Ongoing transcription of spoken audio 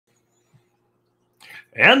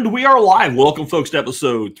And we are live. Welcome, folks, to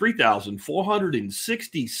episode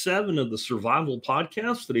 3467 of the Survival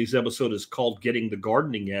Podcast. Today's episode is called Getting the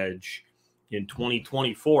Gardening Edge in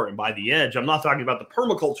 2024. And by the edge, I'm not talking about the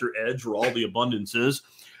permaculture edge where all the abundance is.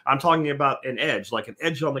 I'm talking about an edge, like an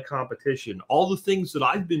edge on the competition. All the things that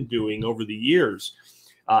I've been doing over the years,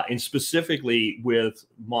 and specifically with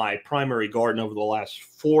my primary garden over the last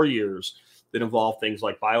 4 years that involve things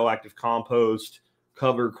like bioactive compost,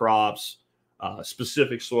 cover crops,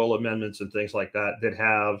 specific soil amendments and things like that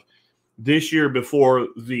have this year, before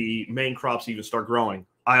the main crops even start growing,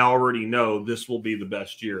 I already know this will be the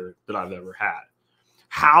best year that I've ever had.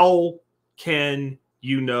 How can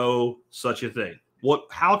you know such a thing?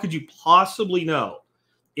 How could you possibly know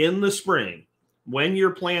in the spring when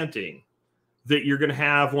you're planting that you're going to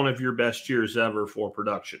have one of your best years ever for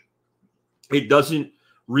production? It doesn't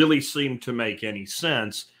really seem to make any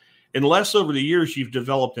sense unless over the years you've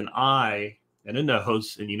developed an eye and a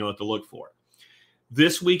nose, and you know what to look for.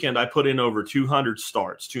 This weekend, I put in over 200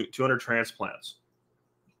 starts, 200 transplants.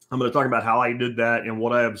 I'm going to talk about how I did that and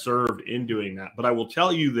what I observed in doing that. But I will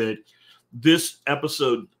tell you that this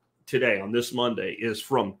episode today, on this Monday, is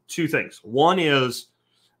from two things. One is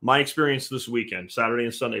my experience this weekend, Saturday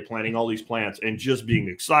and Sunday, planting all these plants and just being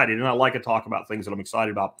excited. And I like to talk about things that I'm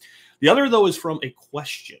excited about. The other, though, is from a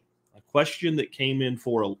question that came in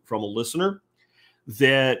from a listener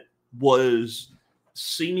that was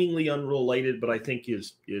seemingly unrelated, but I think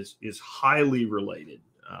is highly related,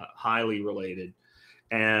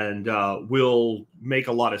 and will make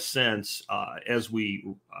a lot of sense as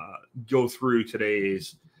we go through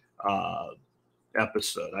today's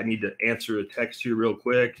episode. I need to answer a text here real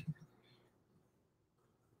quick.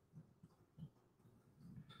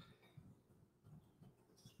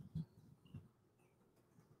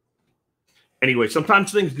 Anyway,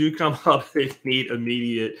 sometimes things do come up that need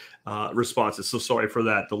immediate responses. So sorry for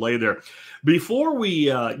that delay there. Before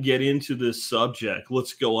we get into this subject,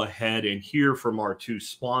 let's go ahead and hear from our two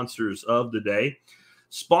sponsors of the day.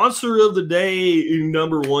 Sponsor of the day,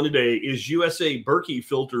 number one today, is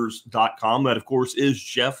USABerkeyFilters.com. That, of course, is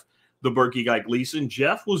Jeff, the Berkey guy Gleason.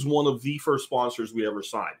 Jeff was one of the first sponsors we ever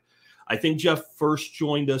signed. I think Jeff first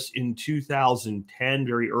joined us in 2010,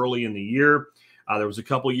 very early in the year. There was a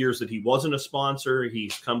couple years that he wasn't a sponsor.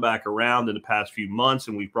 He's come back around in the past few months,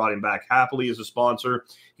 and we've brought him back happily as a sponsor.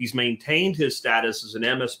 He's maintained his status as an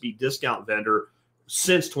MSB discount vendor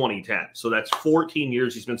since 2010. So that's 14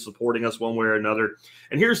 years he's been supporting us one way or another.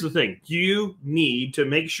 And here's the thing. You need to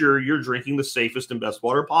make sure you're drinking the safest and best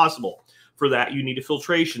water possible. For that, you need a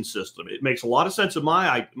filtration system. It makes a lot of sense, in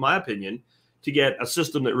my opinion, to get a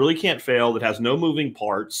system that really can't fail, that has no moving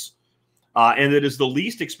parts, and it is the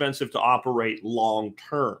least expensive to operate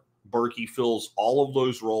long-term. Berkey fills all of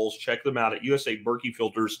those roles. Check them out at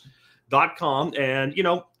USABerkeyFilters.com. And,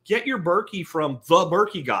 get your Berkey from the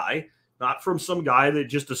Berkey guy, not from some guy that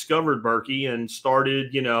just discovered Berkey and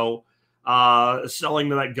started, selling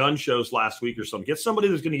them at gun shows last week or something. Get somebody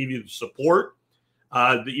that's going to give you the support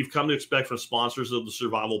that you've come to expect from sponsors of the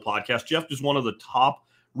Survival Podcast. Jeff is one of the top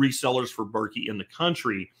resellers for Berkey in the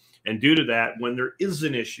country. And due to that, when there is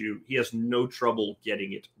an issue, he has no trouble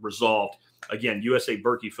getting it resolved. Again,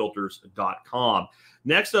 USABerkeyFilters.com.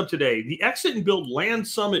 Next up today, the Exit and Build Land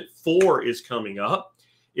Summit 4 is coming up.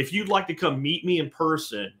 If you'd like to come meet me in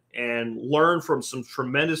person and learn from some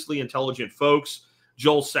tremendously intelligent folks,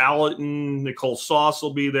 Joel Salatin, Nicole Sauce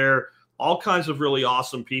will be there, all kinds of really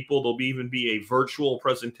awesome people. There'll even be a virtual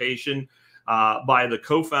presentation by the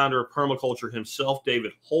co-founder of permaculture himself,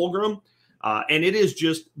 David Holgram. And it is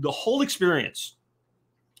just, the whole experience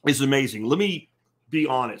is amazing. Let me be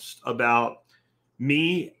honest about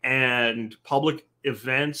me and public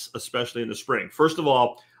events, especially in the spring. First of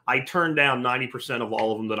all, I turn down 90% of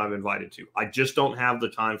all of them that I'm invited to. I just don't have the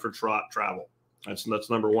time for travel. That's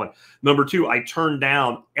number one. Number two, I turn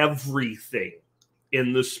down everything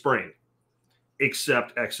in the spring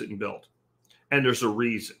except Exit and Build. And there's a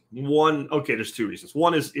reason. There's two reasons.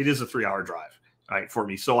 One is it is a 3-hour drive. Right, for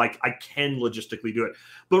me. So I can logistically do it.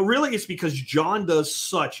 But really it's because John does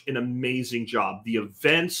such an amazing job. The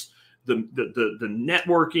events, the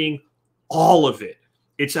networking, all of it.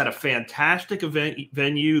 It's at a fantastic event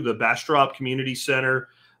venue, the Bastrop Community Center.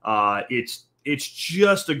 It's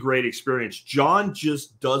just a great experience. John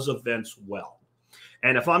just does events well.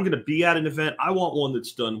 And if I'm going to be at an event, I want one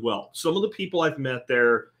that's done well. Some of the people I've met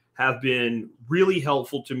there have been really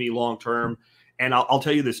helpful to me long-term. And I'll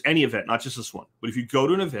tell you this, any event, not just this one, but if you go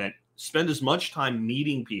to an event, spend as much time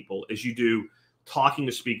meeting people as you do talking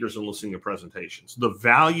to speakers and listening to presentations. The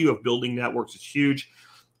value of building networks is huge.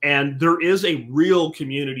 And there is a real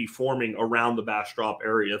community forming around the Bastrop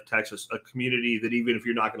area of Texas, a community that even if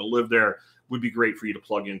you're not going to live there, would be great for you to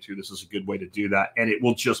plug into. This is a good way to do that. And it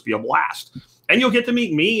will just be a blast. And you'll get to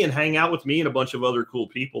meet me and hang out with me and a bunch of other cool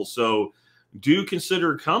people. So do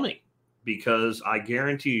consider coming, because I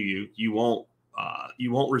guarantee you won't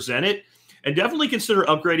resent it. And definitely consider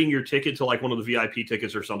upgrading your ticket to like one of the VIP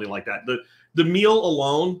tickets or something like that. The meal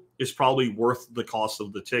alone is probably worth the cost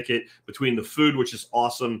of the ticket, between the food, which is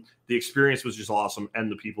awesome, the experience was just awesome,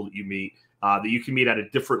 and the people that you meet, that you can meet at a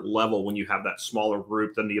different level when you have that smaller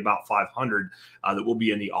group than the about 500 that will be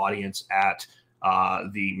in the audience at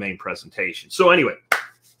the main presentation. So anyway,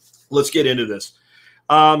 let's get into this.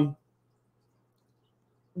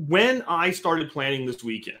 When I started planning this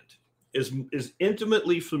weekend, as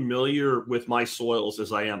intimately familiar with my soils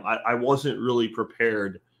as I am, I wasn't really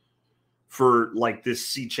prepared for like this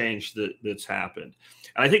sea change that's happened.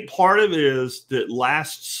 And I think part of it is that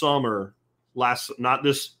last summer, not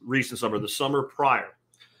this recent summer, the summer prior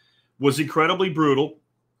was incredibly brutal.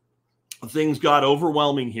 Things got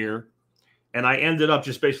overwhelming here. And I ended up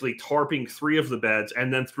just basically tarping 3 of the beds.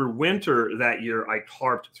 And then through winter that year, I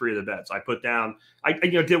tarped 3 of the beds. I put down, I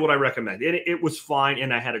did what I recommended. And it was fine.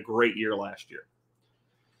 And I had a great year last year.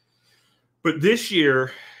 But this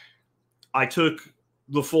year, I took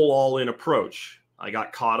the full all-in approach. I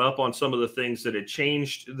got caught up on some of the things that had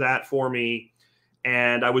changed that for me.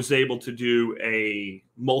 And I was able to do a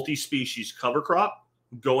multi-species cover crop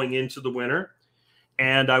going into the winter.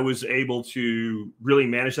 And I was able to really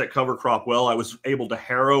manage that cover crop well. I was able to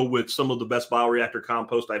harrow with some of the best bioreactor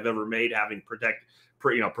compost I've ever made, having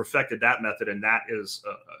perfected that method. And that is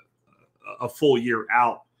a full year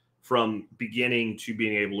out from beginning to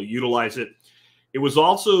being able to utilize it. It was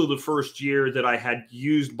also the first year that I had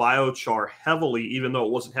used biochar heavily, even though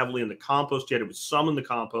it wasn't heavily in the compost yet. It was some in the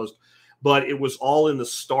compost, but it was all in the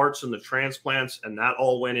starts and the transplants, and that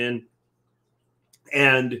all went in.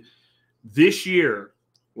 And this year,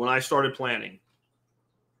 when I started planting,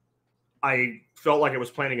 I felt like I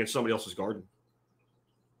was planting in somebody else's garden.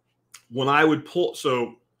 When I would pull,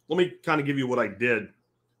 so let me kind of give you what I did.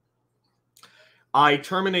 I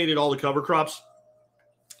terminated all the cover crops.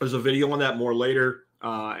 There's a video on that more later,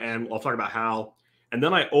 and I'll talk about how. And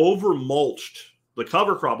then I over-mulched the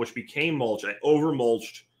cover crop, which became mulch. I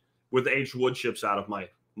over-mulched with aged wood chips out of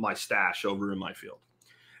my stash over in my field.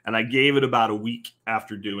 And I gave it about a week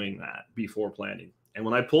after doing that before planting. And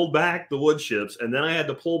when I pulled back the wood chips, and then I had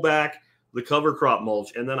to pull back the cover crop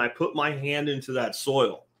mulch, and then I put my hand into that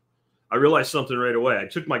soil, I realized something right away. I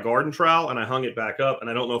took my garden trowel and I hung it back up, and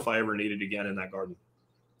I don't know if I ever need it again in that garden,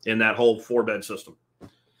 in that whole 4-bed system.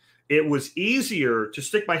 It was easier to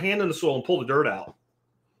stick my hand in the soil and pull the dirt out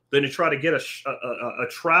than to try to get a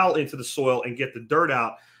trowel into the soil and get the dirt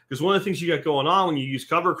out. Because one of the things you got going on when you use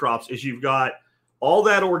cover crops is you've got all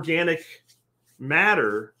that organic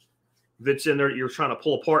matter that's in there. You're trying to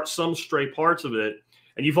pull apart some stray parts of it.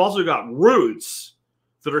 And you've also got roots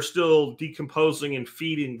that are still decomposing and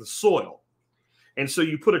feeding the soil. And so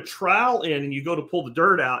you put a trowel in and you go to pull the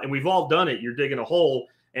dirt out, and we've all done it. You're digging a hole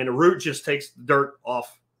and the root just takes the dirt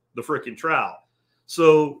off the freaking trowel.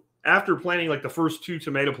 So after planting like the first 2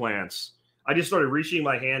 tomato plants, I just started reaching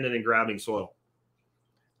my hand in and grabbing soil.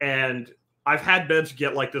 And I've had beds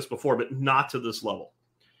get like this before, but not to this level.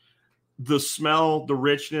 The smell, the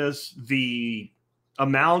richness, the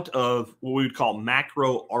amount of what we would call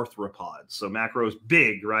macro arthropods. So macro is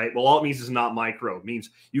big, right? Well, all it means is not micro. It means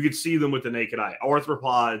you could see them with the naked eye.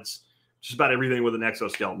 Arthropods, just about everything with an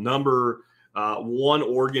exoskeleton. Number 1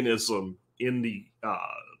 organism in the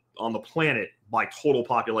on the planet by total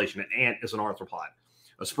population. An ant is an arthropod.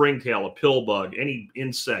 A springtail, a pill bug, any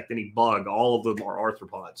insect, any bug, all of them are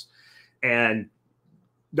arthropods. And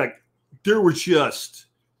like there was just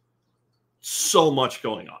so much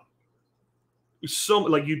going on. So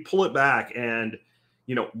like you'd pull it back and,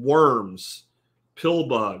 you know, worms, pill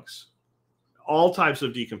bugs, all types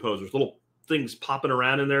of decomposers, little things popping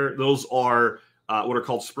around in there. Those are what are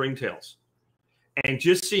called springtails. And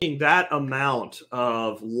just seeing that amount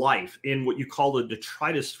of life in what you call the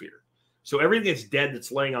detritosphere. So everything that's dead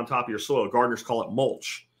that's laying on top of your soil, gardeners call it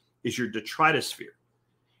mulch, is your detritosphere.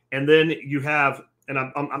 And then you have, and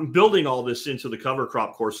I'm building all this into the cover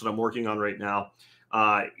crop course that I'm working on right now.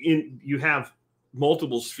 You have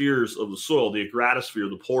multiple spheres of the soil, the agratosphere,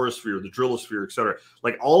 the porosphere, the drillosphere, et cetera.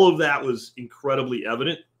 Like all of that was incredibly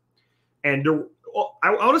evident. And there,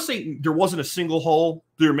 I want to say there wasn't a single hole.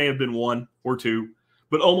 There may have been 1 or 2,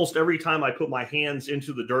 but almost every time I put my hands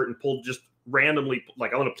into the dirt and pulled just randomly,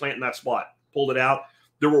 like I want to plant in that spot, pulled it out,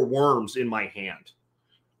 there were worms in my hand.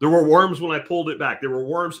 There were worms when I pulled it back. There were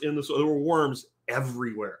worms in the soil. There were worms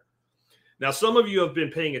everywhere. Now, some of you have been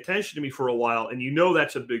paying attention to me for a while, and you know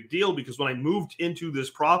that's a big deal because when I moved into this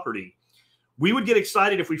property, we would get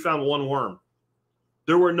excited if we found one worm.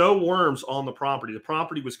 There were no worms on the property. The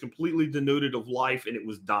property was completely denuded of life, and it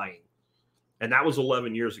was dying. And that was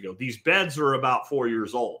 11 years ago. These beds are about 4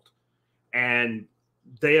 years old, and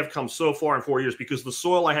they have come so far in 4 years because the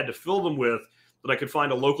soil I had to fill them with that I could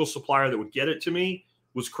find a local supplier that would get it to me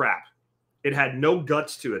was crap. It had no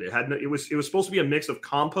guts to it. It was supposed to be a mix of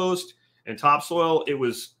compost and topsoil.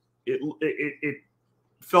 It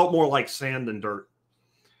felt more like sand than dirt.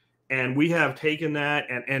 And we have taken that,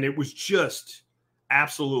 and it was just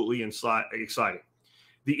absolutely exciting.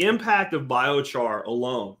 The impact of biochar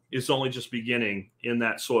alone is only just beginning in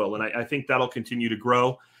that soil. And I think that'll continue to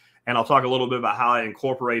grow. And I'll talk a little bit about how I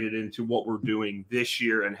incorporated it into what we're doing this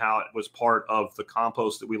year and how it was part of the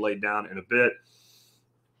compost that we laid down in a bit.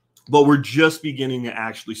 But we're just beginning to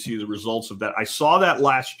actually see the results of that. I saw that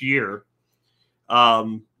last year as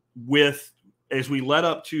we led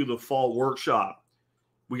up to the fall workshop.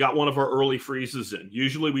 We got one of our early freezes in.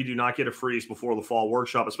 Usually we do not get a freeze before the fall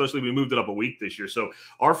workshop, especially we moved it up a week this year. So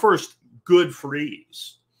our first good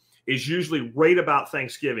freeze is usually right about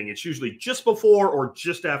Thanksgiving. It's usually just before or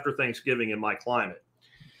just after Thanksgiving in my climate.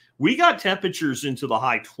 We got temperatures into the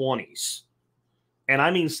high 20s. And I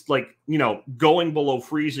mean, like, going below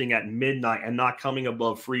freezing at midnight and not coming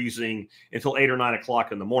above freezing until 8 or 9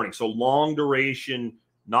 o'clock in the morning. So long duration,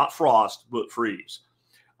 not frost, but freeze.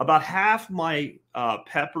 About half my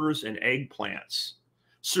peppers and eggplants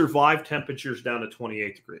survive temperatures down to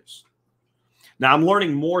 28 degrees. Now, I'm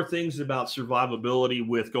learning more things about survivability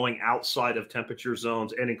with going outside of temperature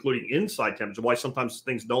zones and including inside temperature, why sometimes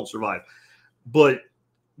things don't survive. But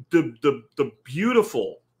the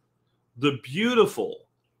beautiful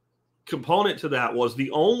component to that was the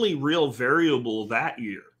only real variable that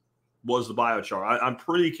year was the biochar. I'm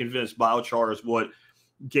pretty convinced biochar is what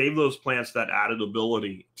gave those plants that added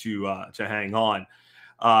ability to hang on.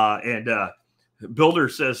 Builder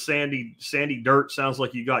says sandy dirt sounds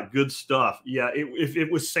like you got good stuff. Yeah, if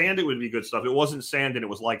it was sand, it would be good stuff. It wasn't sand, and it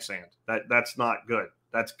was like sand. That's not good.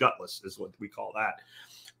 That's gutless, is what we call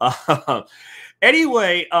that.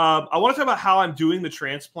 Anyway, I want to talk about how I'm doing the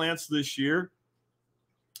transplants this year.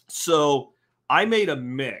 So I made a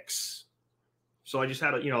mix. So I just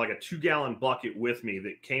had like a 2-gallon bucket with me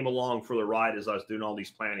that came along for the ride as I was doing all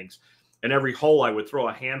these plantings. And every hole I would throw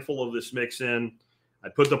a handful of this mix in.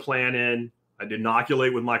 I'd put the plant in. I'd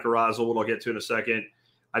inoculate with mycorrhizal, what I'll get to in a second.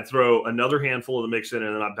 I'd throw another handful of the mix in,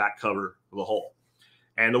 and then I'd back cover the hole.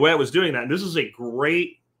 And the way I was doing that, and this is a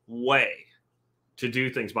great way to do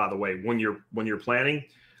things, by the way, when you're planting,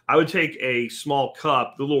 I would take a small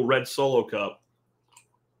cup, the little red Solo cup,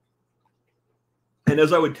 and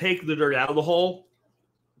as I would take the dirt out of the hole,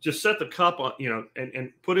 just set the cup on,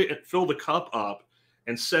 and fill the cup up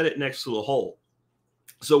and set it next to the hole.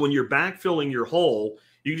 So when you're backfilling your hole,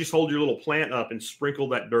 you just hold your little plant up and sprinkle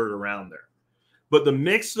that dirt around there. But the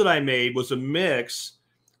mix that I made was a mix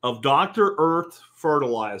of Dr. Earth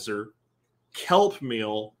fertilizer, kelp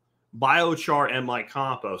meal, biochar, and my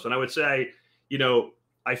compost. And I would say,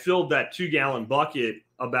 I filled that 2-gallon bucket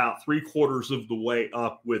about 3/4 of the way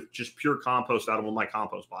up with just pure compost out of one of my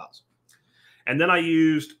compost piles. And then I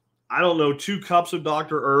used, 2 cups of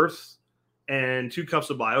Dr. Earth and 2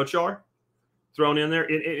 cups of biochar thrown in there.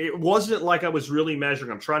 It wasn't like I was really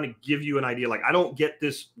measuring. I'm trying to give you an idea. Like, I don't get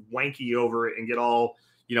this wanky over it and get all,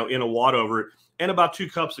 in a wad over it. And about 2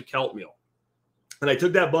 cups of kelp meal. And I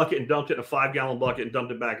took that bucket and dumped it in a 5-gallon bucket and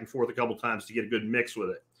dumped it back and forth a couple times to get a good mix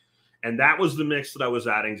with it. And that was the mix that I was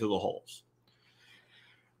adding to the holes.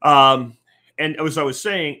 And as I was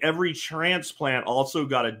saying, every transplant also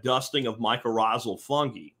got a dusting of mycorrhizal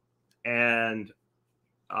fungi. And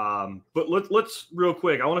but let's real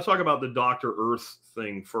quick, I want to talk about the Dr. Earth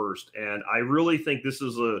thing first. And I really think this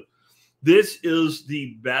is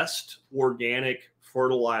the best organic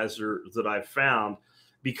fertilizer that I've found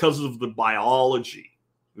because of the biology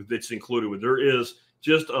that's included with. There is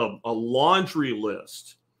just a laundry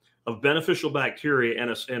list of beneficial bacteria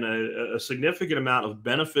and a significant amount of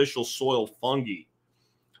beneficial soil fungi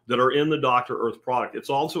that are in the Dr. Earth product.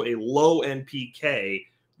 It's also a low NPK,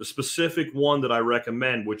 the specific one that I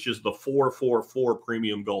recommend, which is the 444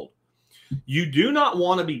 Premium Gold. You do not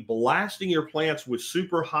want to be blasting your plants with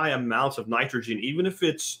super high amounts of nitrogen, even if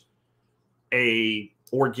it's a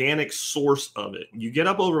organic source of it. You get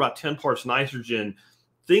up over about 10 parts nitrogen,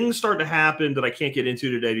 things start to happen that I can't get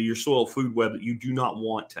into today to your soil food web that you do not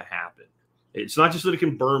want to happen. It's not just that it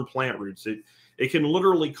can burn plant roots. It can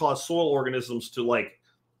literally cause soil organisms to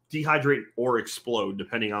dehydrate or explode,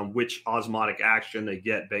 depending on which osmotic action they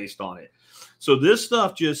get based on it. So this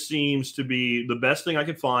stuff just seems to be the best thing I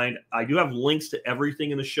could find. I do have links to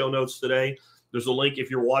everything in the show notes today. There's a link if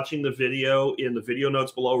you're watching the video in the video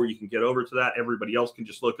notes below where you can get over to that. Everybody else can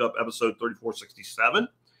just look up episode 3467.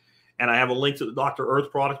 And I have a link to the Dr. Earth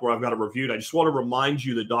product where I've got it reviewed. I just want to remind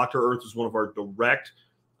you that Dr. Earth is one of our direct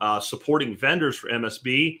supporting vendors for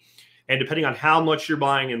MSB. And depending on how much you're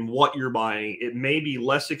buying and what you're buying, it may be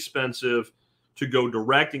less expensive to go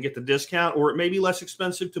direct and get the discount, or it may be less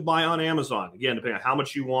expensive to buy on Amazon. Again, depending on how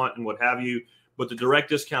much you want and what have you. But the direct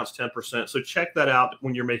discount's 10%. So check that out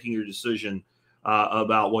when you're making your decision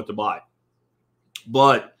about what to buy.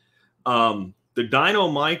 But the Dino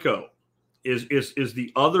Myco is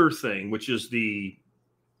the other thing, which is the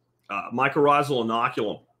mycorrhizal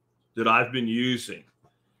inoculum that I've been using.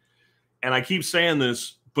 And I keep saying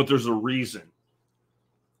this, but there's a reason.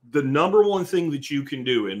 The number one thing that you can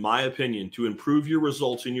do, in my opinion, to improve your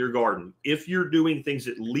results in your garden, if you're doing things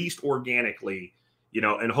at least organically, you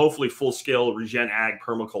know, and hopefully full scale regen ag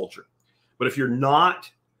permaculture. But if you're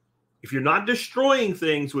not destroying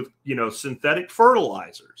things with, you know, synthetic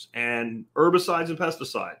fertilizers and herbicides and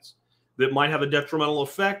pesticides that might have a detrimental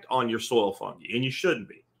effect on your soil fungi, and you shouldn't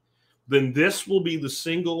be, then this will be the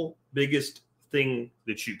single biggest thing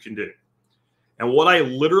that you can do. And what I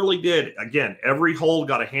literally did, again, every hole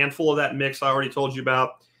got a handful of that mix I already told you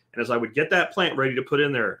about. And as I would get that plant ready to put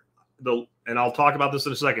in there, and I'll talk about this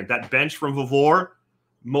in a second, that bench from Vivor,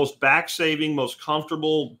 most back-saving, most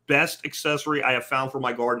comfortable, best accessory I have found for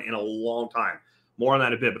my garden in a long time. More on that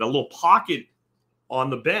in a bit. But a little pocket on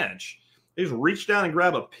the bench, they just reach down and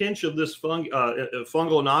grab a pinch of this fungal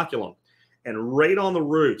inoculum and right on the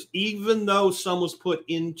roots, even though some was put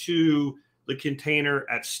into the container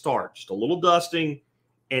at start, just a little dusting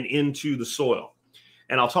and into the soil.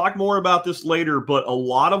 And I'll talk more about this later, but a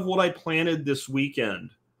lot of what I planted this weekend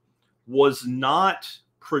was not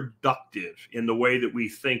productive in the way that we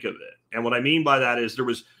think of it. And what I mean by that is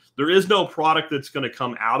there is no product that's going to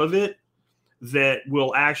come out of it that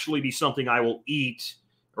will actually be something I will eat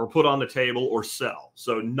or put on the table or sell.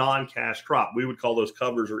 So non-cash crop. We would call those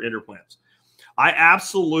covers or interplants. I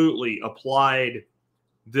absolutely applied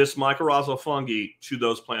this mycorrhizal fungi to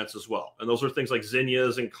those plants as well. And those are things like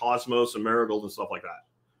zinnias and cosmos and marigolds and stuff like that,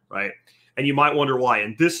 right? And you might wonder why.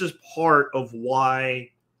 And this is part of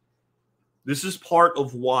why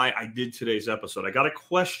I did today's episode. I got a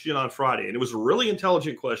question on Friday, and it was a really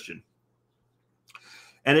intelligent question.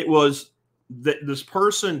 And it was that this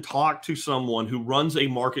person talked to someone who runs a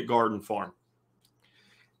market garden farm.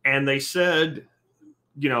 And they said,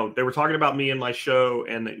 you know, they were talking about me and my show,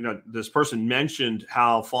 and, you know, this person mentioned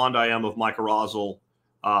how fond I am of mycorrhizal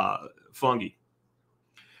fungi.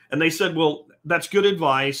 And they said, well, that's good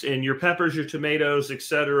advice, and your peppers, your tomatoes,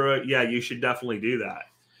 etc., yeah, you should definitely do that.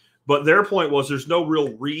 But their point was there's no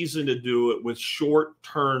real reason to do it with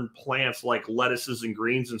short-term plants like lettuces and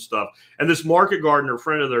greens and stuff. And this market gardener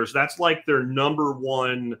friend of theirs, that's like their number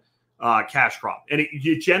one cash crop. And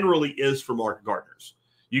it generally is for market gardeners.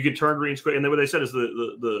 You can turn greens quick. And then what they said is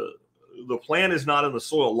the plant is not in the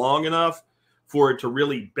soil long enough for it to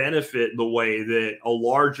really benefit the way that a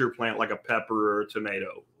larger plant like a pepper or a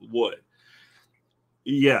tomato would.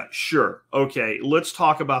 Yeah, sure. Okay, let's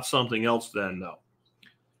talk about something else then, though.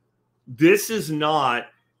 This is not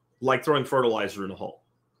like throwing fertilizer in a hole.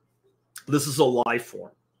 This is a life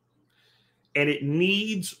form. And it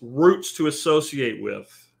needs roots to associate with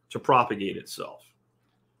to propagate itself.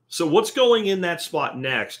 So what's going in that spot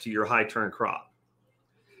next to your high turn crop?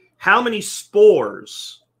 How many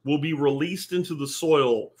spores will be released into the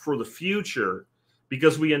soil for the future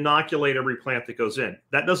because we inoculate every plant that goes in?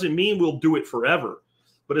 That doesn't mean we'll do it forever,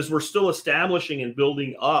 but as we're still establishing and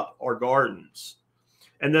building up our gardens.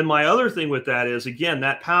 And then my other thing with that is, again,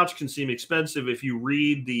 that pouch can seem expensive if you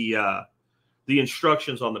read the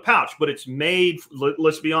instructions on the pouch, but it's made,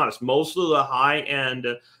 let's be honest, most of the high-end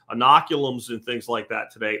inoculums and things like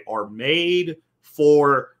that today are made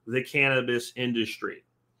for the cannabis industry.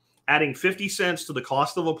 Adding 50 cents to the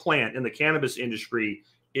cost of a plant in the cannabis industry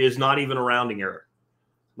is not even a rounding error.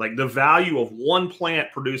 Like, the value of one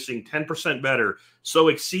plant producing 10% better so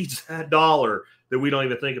exceeds that dollar that we don't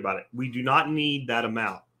even think about it. We do not need that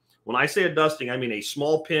amount. When I say a dusting, I mean a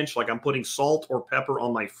small pinch, like I'm putting salt or pepper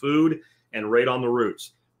on my food and right on the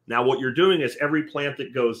roots. Now, what you're doing is every plant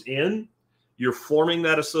that goes in, you're forming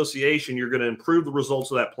that association. You're going to improve the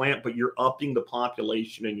results of that plant, but you're upping the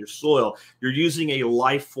population in your soil. You're using a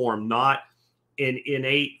life form, not an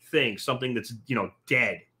innate thing, something that's, you know,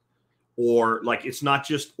 dead, or like it's not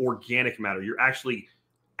just organic matter. You're actually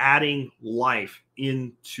adding life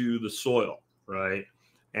into the soil, right?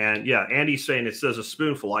 And yeah, Andy's saying it says a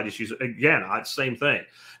spoonful. I just use it again. Same thing.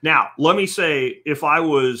 Now, let me say, if I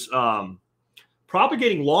was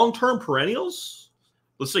propagating long-term perennials,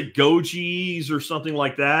 let's say gojis or something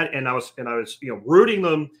like that, and I was rooting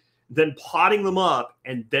them, then potting them up,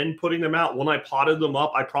 and then putting them out. When I potted them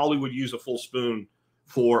up, I probably would use a full spoon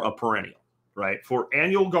for a perennial, right? For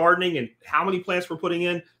annual gardening and how many plants we're putting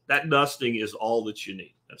in, that dusting is all that you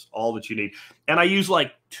need. That's all that you need. And I use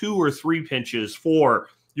like 2 or 3 pinches for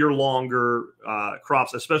your longer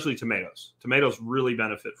crops, especially tomatoes. Tomatoes really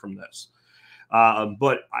benefit from this.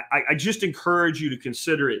 But I just encourage you to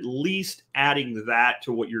consider at least adding that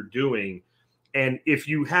to what you're doing. And if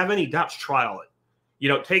you have any doubts, trial it.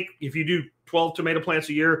 If you do 12 tomato plants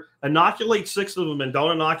a year, inoculate 6 of them and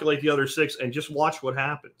don't inoculate the other 6 and just watch what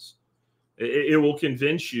happens. It will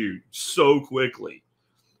convince you so quickly,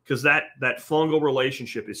 because that fungal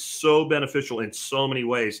relationship is so beneficial in so many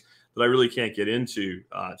ways that I really can't get into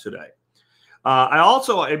today.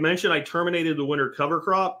 I mentioned I terminated the winter cover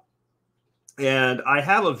crop, and I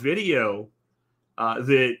have a video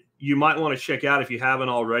that you might want to check out if you haven't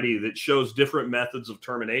already that shows different methods of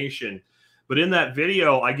termination. But in that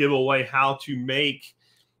video, I give away how to make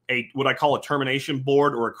what I call a termination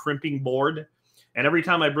board or a crimping board. And every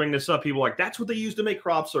time I bring this up, people are like, that's what they use to make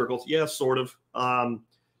crop circles. Yeah, sort of.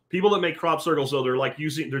 People that make crop circles, though, they're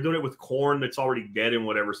doing it with corn that's already dead and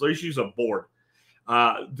whatever. So they just use a board.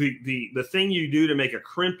 The thing you do to make a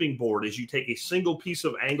crimping board is you take a single piece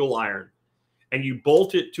of angle iron and you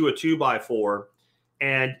bolt it to a 2x4.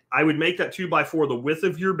 And I would make that 2x4 the width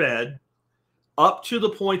of your bed, up to the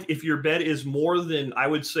point if your bed is more than, I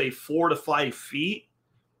would say, 4 to 5 feet,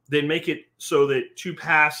 then make it so that 2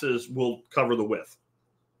 passes will cover the width.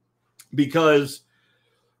 Because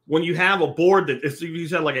when you have a board if you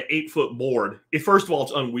had like an 8-foot board, first of all,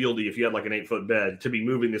 it's unwieldy if you had like an 8-foot bed to be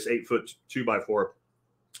moving this 8-foot 2x4.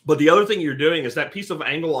 But the other thing you're doing is that piece of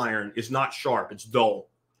angle iron is not sharp, it's dull.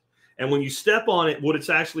 And when you step on it, what it's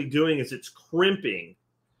actually doing is it's crimping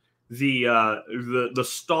the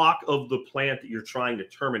stalk of the plant that you're trying to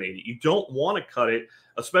terminate. You don't want to cut it,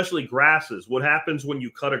 especially grasses. What happens when you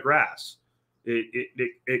cut a grass?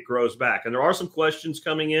 It grows back. And there are some questions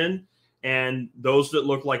coming in, and those that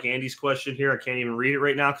look like Andy's question here, I can't even read it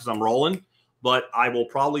right now because I'm rolling, but I will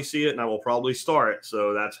probably see it and I will probably star it.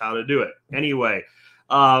 So that's how to do it. Anyway,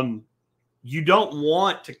 you don't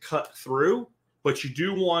want to cut through, but you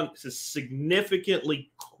do want to significantly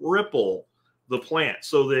cripple the plant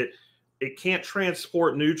so that it can't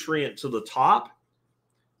transport nutrient to the top,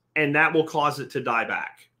 and that will cause it to die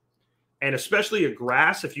back. And especially a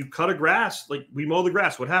grass, if you cut a grass, like we mow the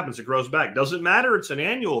grass, what happens? It grows back. Doesn't matter, it's an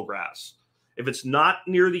annual grass. If it's not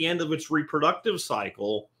near the end of its reproductive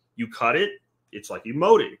cycle, you cut it, it's like you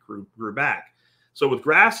mowed it, it grew back. So with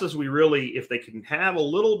grasses, we really, if they can have a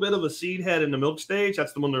little bit of a seed head in the milk stage,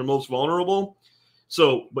 that's the one they're most vulnerable.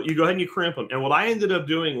 So, but you go ahead and you crimp them. And what I ended up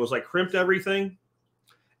doing was I crimped everything,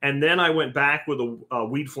 and then I went back with a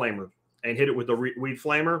weed flamer and hit it with the weed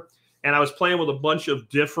flamer. And I was playing with a bunch of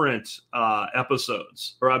different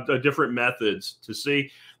episodes or different methods to see.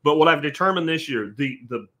 But what I've determined this year,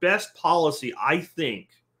 the best policy, I think,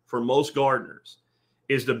 for most gardeners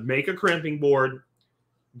is to make a crimping board,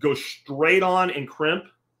 go straight on and crimp,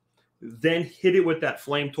 then hit it with that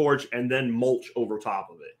flame torch, and then mulch over top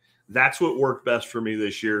of it. That's what worked best for me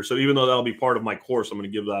this year. So even though that'll be part of my course, I'm going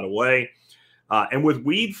to give that away. And with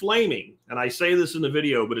weed flaming, and I say this in the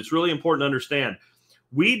video, but it's really important to understand,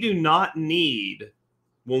 we do not need,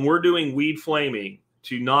 when we're doing weed flaming,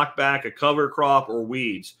 to knock back a cover crop or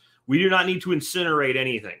weeds. We do not need to incinerate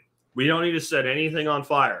anything. We don't need to set anything on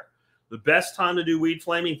fire. The best time to do weed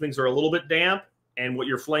flaming, things are a little bit damp, and what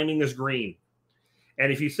you're flaming is green.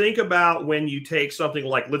 And if you think about when you take something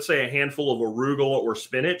like, let's say, a handful of arugula or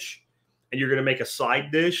spinach, and you're going to make a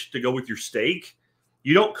side dish to go with your steak,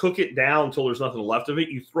 you don't cook it down until there's nothing left of it.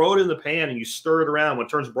 You throw it in the pan and you stir it around. When it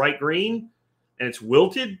turns bright green and it's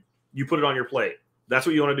wilted, you put it on your plate. That's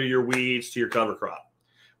what you want to do your weeds to your cover crop.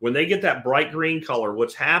 When they get that bright green color,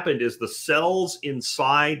 what's happened is the cells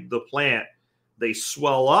inside the plant, they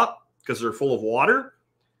swell up because they're full of water,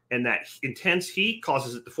 and that intense heat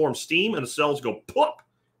causes it to form steam, and the cells go pop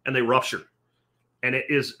and they rupture. And it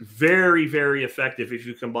is very, very effective if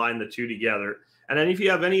you combine the two together. And then if you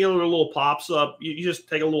have any other little pops up, you just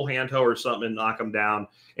take a little hand hoe or something and knock them down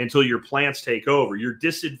until your plants take over. You're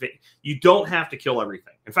disadvantaged. You don't have to kill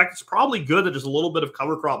everything. In fact, it's probably good that there's a little bit of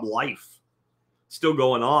cover crop life still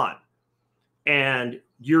going on. And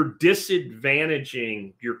you're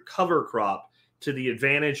disadvantaging your cover crop to the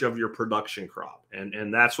advantage of your production crop.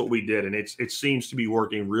 And that's what we did. And it seems to be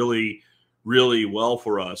working really, really well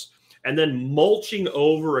for us. and then mulching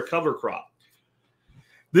over a cover crop.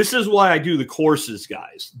 This is why I do the courses,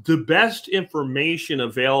 guys. The best information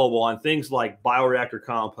available on things like bioreactor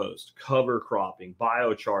compost, cover cropping,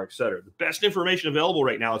 biochar, etc. The best information available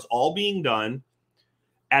right now is all being done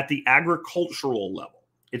at the agricultural level.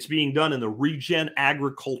 It's being done in the regen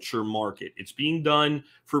agriculture market. It's being done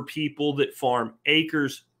for people that farm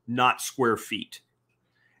acres, not square feet.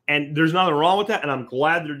 And there's nothing wrong with that, and I'm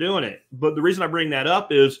glad they're doing it. But the reason I bring that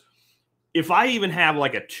up is if I even have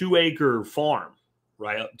like a 2-acre farm,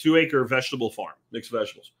 right? A 2-acre vegetable farm, mixed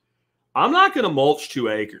vegetables. I'm not going to mulch 2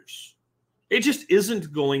 acres. It just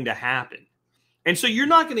isn't going to happen. And so you're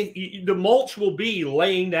not going to, the mulch will be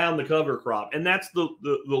laying down the cover crop. And that's the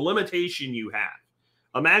limitation you have.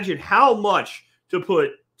 Imagine how much to put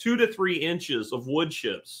 2 to 3 inches of wood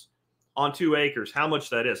chips on 2 acres, how much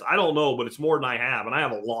that is. I don't know, but it's more than I have. And I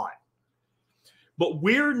have a lot. But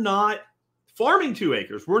we're not farming 2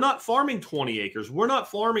 acres. We're not farming 20 acres. We're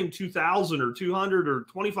not farming 2,000 or 200 or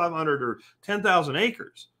 2,500 or 10,000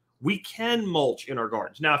 acres. We can mulch in our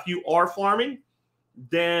gardens. Now, if you are farming,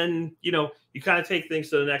 then, you know, you kind of take things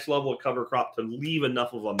to the next level of cover crop to leave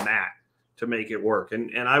enough of a mat to make it work.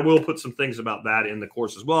 And I will put some things about that in the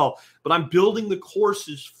course as well. But I'm building the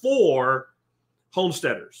courses for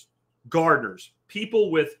homesteaders, gardeners,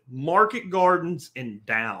 people with market gardens and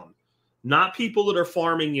down. Not people that are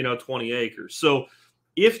farming, you know, 20 acres. So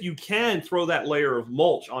if you can throw that layer of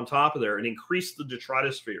mulch on top of there and increase the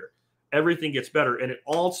detritosphere, everything gets better. And it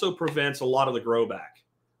also prevents a lot of the grow back.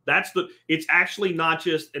 It's actually not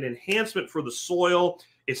just an enhancement for the soil.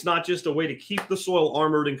 It's not just a way to keep the soil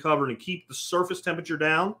armored and covered and keep the surface temperature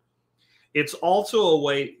down. It's also a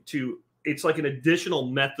way it's like an additional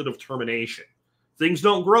method of termination. Things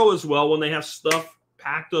don't grow as well when they have stuff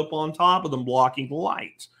packed up on top of them blocking the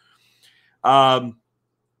light.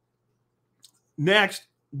 Next,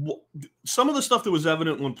 some of the stuff that was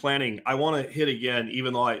evident when planting, I want to hit again,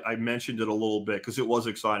 even though I mentioned it a little bit because it was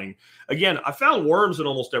exciting. Again, I found worms in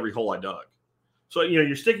almost every hole I dug. So, you know,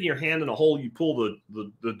 you're sticking your hand in a hole, you pull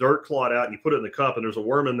the dirt clod out and you put it in the cup and there's a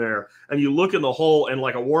worm in there and you look in the hole and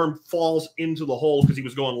like a worm falls into the hole because he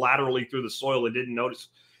was going laterally through the soil and didn't notice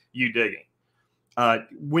you digging.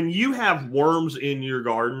 When you have worms in your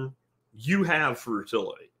garden, you have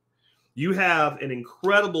fertility. You have an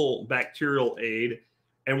incredible bacterial aid.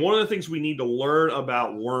 And one of the things we need to learn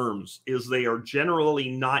about worms is they are generally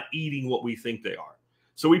not eating what we think they are.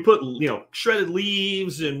 So we put, you know, shredded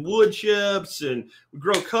leaves and wood chips and we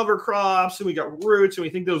grow cover crops and we got roots and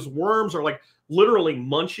we think those worms are like literally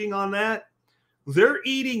munching on that. They're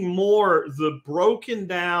eating more the broken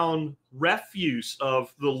down refuse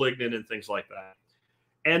of the lignin and things like that.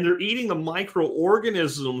 And they're eating the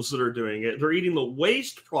microorganisms that are doing it. They're eating the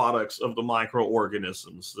waste products of the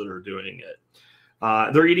microorganisms that are doing it.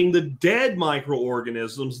 They're eating the dead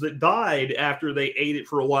microorganisms that died after they ate it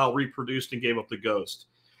for a while, reproduced, and gave up the ghost.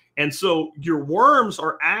 And so your worms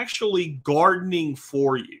are actually gardening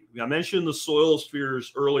for you. I mentioned the soil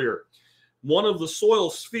spheres earlier. One of the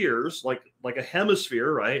soil spheres, like a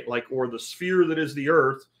hemisphere, right? Or the sphere that is the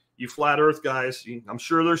earth. You flat earth guys, I'm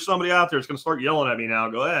sure there's somebody out there that's going to start yelling at me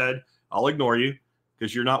now. Go ahead. I'll ignore you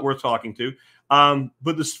because you're not worth talking to.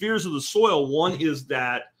 But the spheres of the soil, one is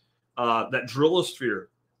that drillosphere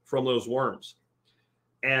from those worms.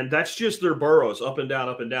 And that's just their burrows up and down,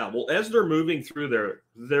 up and down. Well, as they're moving through there,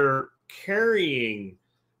 they're carrying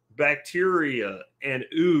bacteria and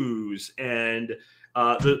ooze and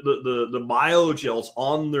the biogels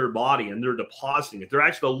on their body, and they're depositing it. They're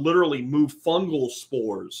actually literally move fungal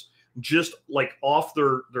spores just like off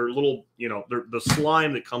their little, you know, the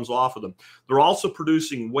slime that comes off of them. They're also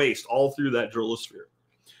producing waste all through that drillosphere.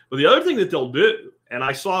 But the other thing that they'll do, and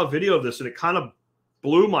I saw a video of this and it kind of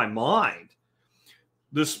blew my mind.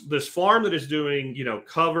 This farm that is doing, you know,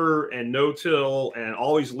 cover and no-till and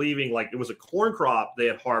always leaving, like it was a corn crop they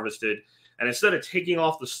had harvested. And instead of taking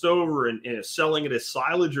off the stover and selling it as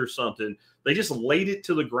silage or something, they just laid it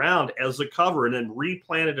to the ground as a cover and then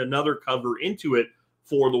replanted another cover into it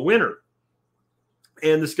for the winter.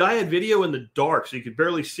 And this guy had video in the dark, so you could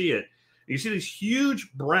barely see it. You see these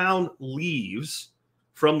huge brown leaves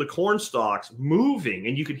from the corn stalks moving,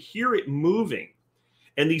 and you could hear it moving.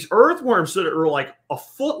 And these earthworms that are like a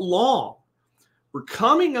foot long were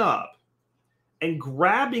coming up and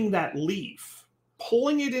grabbing that leaf,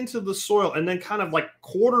 pulling it into the soil, and then kind of like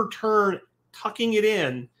quarter turn, tucking it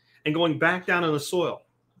in and going back down in the soil.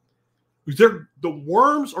 The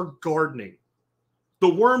worms are gardening.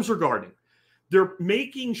 The worms are gardening. They're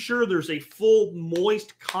making sure there's a full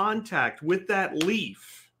moist contact with that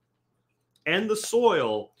leaf and the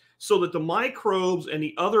soil so that the microbes and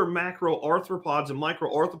the other macroarthropods and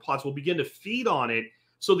microarthropods will begin to feed on it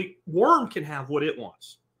so the worm can have what it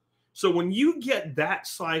wants. So when you get that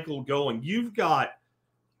cycle going, you've got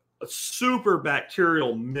a super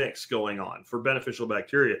bacterial mix going on for beneficial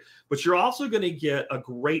bacteria, but you're also going to get a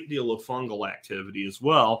great deal of fungal activity as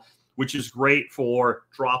well, which is great for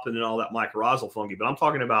dropping in all that mycorrhizal fungi. But I'm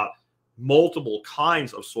talking about multiple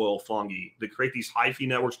kinds of soil fungi that create these hyphae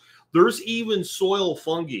networks. There's even soil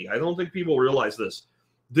fungi, I don't think people realize this,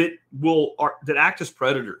 that act as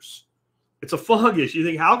predators. It's a fungus. You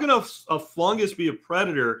think, how can a fungus be a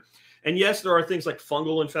predator? And yes, there are things like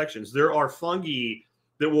fungal infections. There are fungi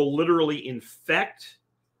that will literally infect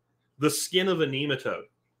the skin of a nematode.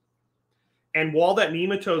 And while that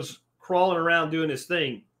nematode's crawling around doing this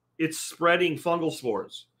thing, it's spreading fungal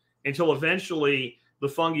spores until eventually the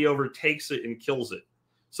fungi overtakes it and kills it.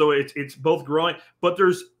 So it's both growing, but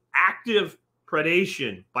there's active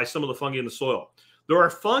predation by some of the fungi in the soil. There are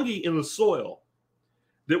fungi in the soil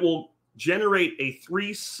that will generate a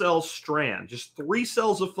 3-cell strand, just 3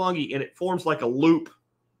 cells of fungi, and it forms like a loop.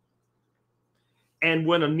 And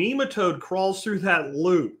when a nematode crawls through that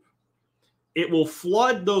loop, it will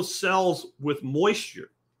flood those cells with moisture.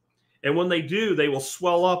 And when they do, they will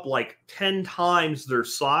swell up like 10 times their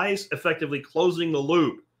size, effectively closing the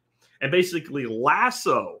loop and basically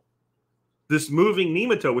lasso this moving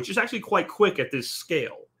nematode, which is actually quite quick at this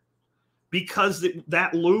scale, because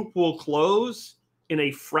that loop will close in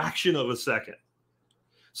a fraction of a second.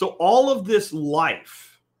 So all of this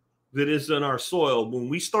life that is in our soil, when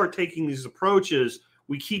we start taking these approaches,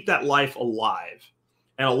 we keep that life alive.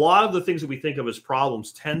 And a lot of the things that we think of as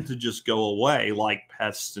problems tend to just go away, like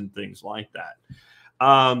pests and things like that.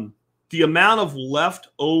 The amount of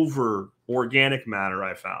leftover organic matter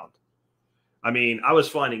I found. I mean, I was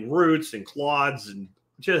finding roots and clods and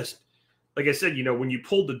just, like I said, you know, when you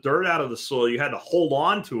pulled the dirt out of the soil, you had to hold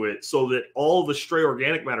on to it so that all the stray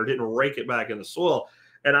organic matter didn't rake it back in the soil.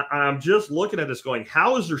 And I'm just looking at this going,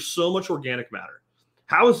 how is there so much organic matter?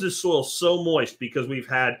 How is this soil so moist? Because we've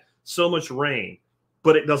had so much rain,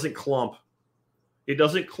 but it doesn't clump. It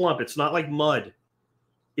doesn't clump. It's not like mud.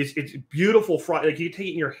 It's beautiful. Like you take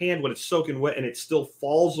it in your hand when it's soaking wet and it still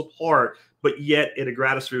falls apart, but yet it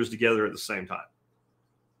gradospheres together at the same time.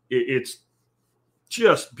 It's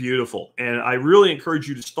just beautiful. And I really encourage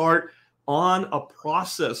you to start on a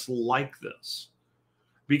process like this.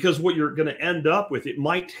 Because what you're going to end up with, it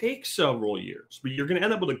might take several years, but you're going to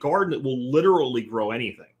end up with a garden that will literally grow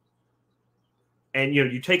anything. And, you know,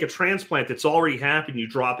 you take a transplant that's already happened, you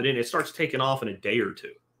drop it in, it starts taking off in a day or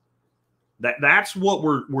two. That's what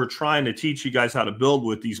we're trying to teach you guys how to build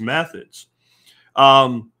with these methods.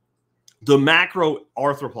 The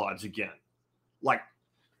macroarthropods, again, like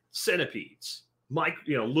centipedes,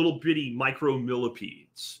 little bitty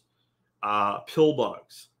micromillipedes, pill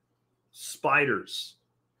bugs, spiders.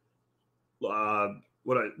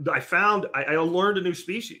 What I found, I learned a new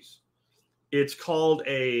species. It's called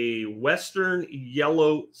a western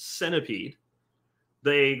yellow centipede.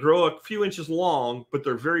 They grow a few inches long, but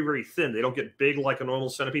they're very, very thin. They don't get big like a normal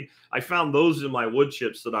centipede. I found those in my wood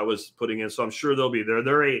chips that I was putting in, so I'm sure they'll be there.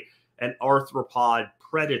 They're an arthropod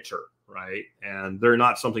predator, right? And they're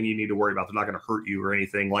not something you need to worry about. They're not going to hurt you or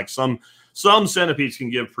anything. Like some centipedes can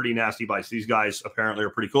give pretty nasty bites. These guys apparently are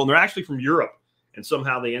pretty cool. And they're actually from Europe. And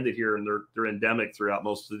somehow they ended here, and they're endemic throughout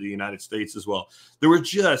most of the United States as well. There were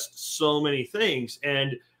just so many things.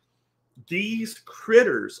 And these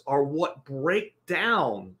critters are what break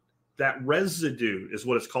down that residue, is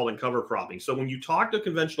what it's called in cover cropping. So when you talk to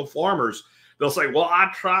conventional farmers, they'll say, well,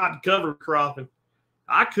 I tried cover cropping.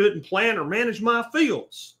 I couldn't plant or manage my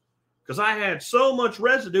fields because I had so much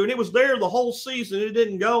residue, and it was there the whole season. It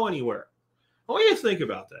didn't go anywhere. What do you think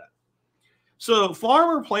about that? So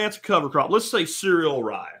farmer plants a cover crop, let's say cereal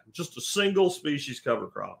rye, just a single species cover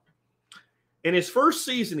crop. In his first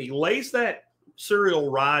season, he lays that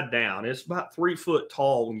cereal rye down. It's about 3 foot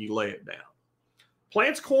tall when you lay it down.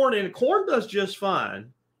 Plants corn in, corn does just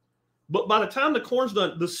fine. But by the time the corn's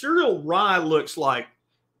done, the cereal rye looks like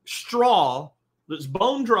straw that's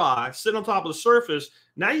bone dry, sitting on top of the surface.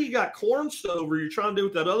 Now you got corn stover, you're trying to do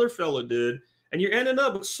what that other fella did, and you're ending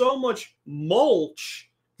up with so much mulch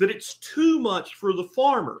that it's too much for the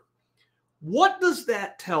farmer. What does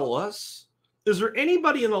that tell us? Is there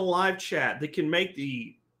anybody in the live chat that can make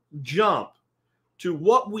the jump to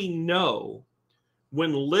what we know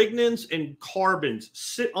when lignins and carbons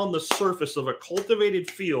sit on the surface of a cultivated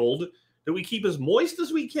field that we keep as moist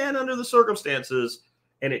as we can under the circumstances,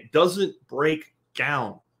 and it doesn't break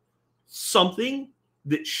down? Something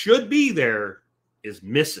that should be there is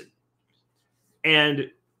missing. And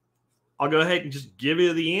I'll go ahead and just give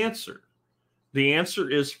you the answer. The answer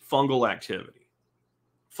is fungal activity.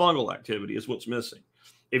 Fungal activity is what's missing.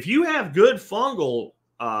 If you have good fungal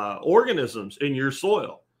organisms in your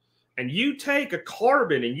soil, and you take a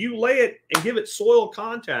carbon and you lay it and give it soil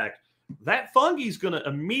contact, that fungi is going to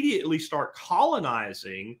immediately start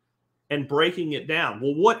colonizing and breaking it down.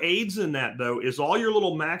 Well, what aids in that, though, is all your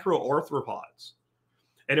little macroarthropods.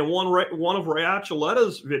 And in one of Ray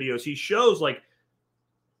Archuleta's videos, he shows like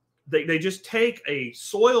they just take a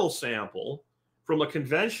soil sample from a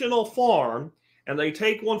conventional farm, and they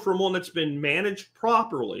take one from one that's been managed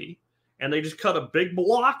properly, and they just cut a big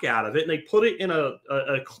block out of it, and they put it in a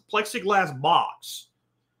plexiglass box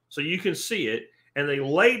so you can see it, and they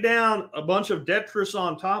lay down a bunch of detritus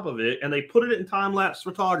on top of it, and they put it in time-lapse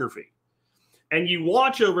photography. And you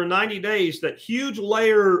watch over 90 days that huge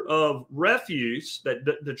layer of refuse, that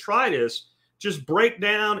detritus, just break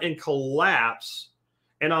down and collapse.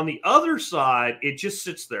 And on the other side, it just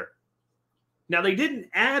sits there. Now, they didn't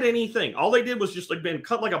add anything. All they did was just like been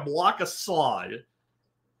cut like a block of sod,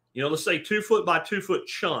 you know, let's say 2 foot by 2 foot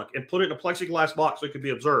chunk, and put it in a plexiglass box so it could be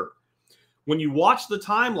observed. When you watch the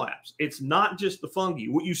time lapse, it's not just the fungi.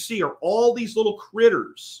 What you see are all these little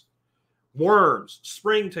critters, worms,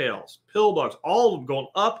 springtails, pillbugs, all of them going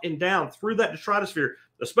up and down through that detritosphere,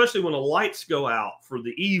 especially when the lights go out for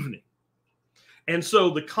the evening. And so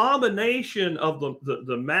the combination of the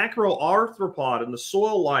macroarthropod and the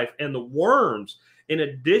soil life and the worms, in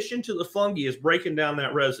addition to the fungi, is breaking down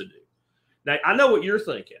that residue. Now, I know what you're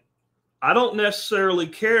thinking. I don't necessarily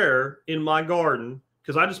care in my garden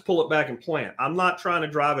because I just pull it back and plant. I'm not trying to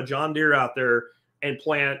drive a John Deere out there and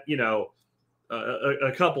plant, you know,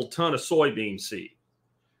 a couple ton of soybean seed.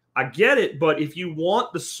 I get it, but if you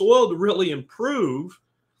want the soil to really improve,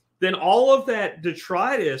 then all of that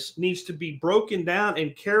detritus needs to be broken down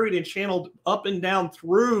and carried and channeled up and down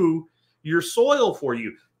through your soil for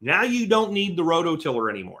you. Now you don't need the rototiller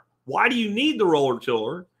anymore. Why do you need the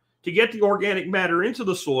rototiller? To get the organic matter into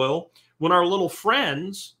the soil when our little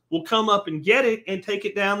friends will come up and get it and take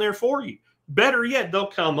it down there for you. Better yet, they'll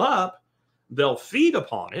come up, they'll feed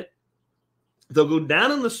upon it, they'll go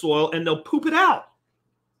down in the soil, and they'll poop it out.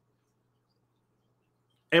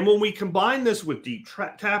 And when we combine this with deep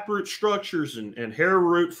taproot structures and hair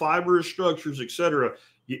root fibrous structures, etc.,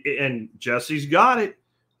 and Jesse's got it,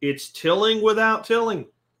 it's tilling without tilling.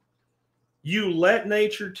 You let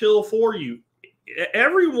nature till for you.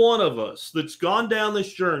 Every one of us that's gone down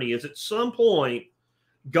this journey has at some point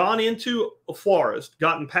gone into a forest,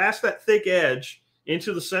 gotten past that thick edge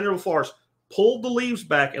into the center of the forest, pulled the leaves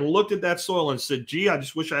back and looked at that soil and said, gee, I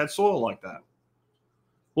just wish I had soil like that.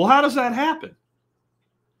 Well, how does that happen?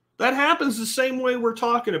 That happens the same way we're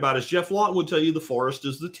talking about. As Jeff Lawton would tell you, the forest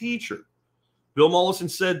is the teacher. Bill Mollison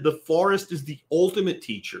said the forest is the ultimate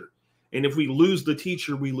teacher. And if we lose the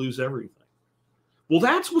teacher, we lose everything. Well,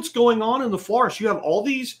 that's what's going on in the forest. You have all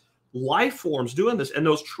these life forms doing this, and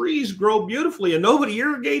those trees grow beautifully, and nobody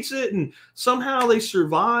irrigates it, and somehow they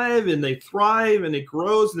survive, and they thrive, and it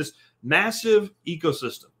grows in this massive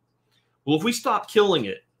ecosystem. Well, if we stop killing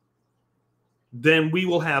it, then we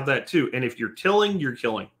will have that too. And if you're tilling, you're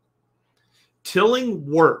killing. Tilling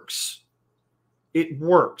works. It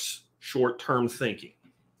works, short-term thinking.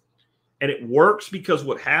 And it works because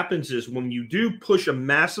what happens is when you do push a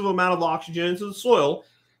massive amount of oxygen into the soil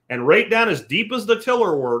and right down as deep as the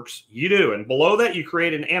tiller works, you do. And below that, you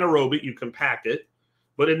create an anaerobic, you compact it.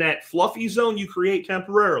 But in that fluffy zone you create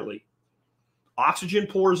temporarily, oxygen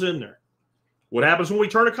pours in there. What happens when we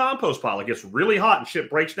turn a compost pile? It gets really hot and shit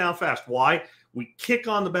breaks down fast. Why? We kick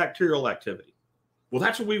on the bacterial activity. Well,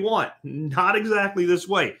 that's what we want. Not exactly this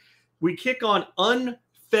way. We kick on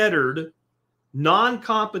unfettered,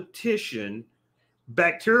 non-competition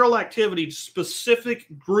bacterial activity to specific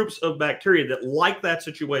groups of bacteria that like that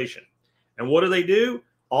situation. And what do?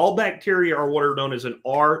 All bacteria are what are known as an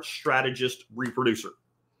R strategist reproducer.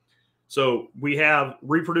 So we have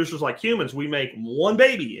reproducers like humans. We make one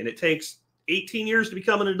baby, and it takes 18 years to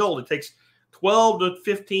become an adult. It takes 12 to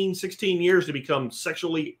 15, 16 years to become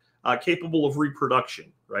sexually capable of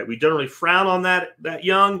reproduction, right? We generally frown on that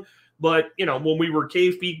young. But, you know, when we were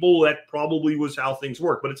cave people, that probably was how things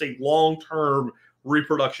work. But it's a long-term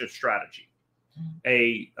reproduction strategy.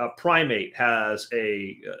 A primate has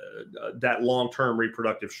that long-term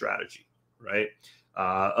reproductive strategy, right?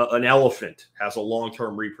 An elephant has a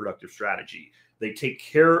long-term reproductive strategy. They take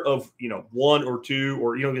care of, you know, 1 or 2,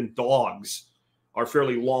 or even dogs are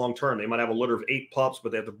fairly long-term. They might have a litter of 8 pups,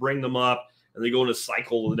 but they have to bring them up, and they go in a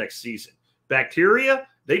cycle the next season. Bacteria,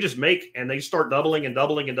 they just make, and they start doubling and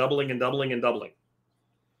doubling and doubling and doubling and doubling.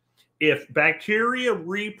 If bacteria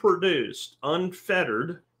reproduced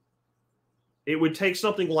unfettered, It would take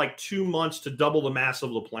something like 2 months to double the mass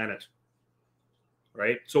of the planet,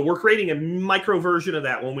 right? So we're creating a micro version of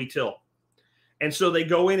that when we till. And so they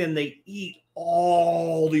go in and they eat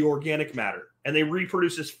all the organic matter and they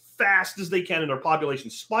reproduce as fast as they can and their population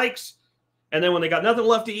spikes. And then when they got nothing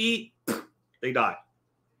left to eat, they die.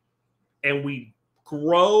 And we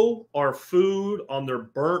grow our food on their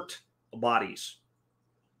burnt bodies.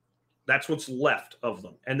 That's what's left of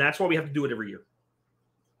them. And that's why we have to do it every year.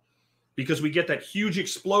 Because we get that huge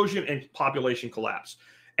explosion and population collapse.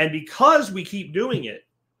 And because we keep doing it,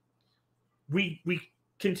 we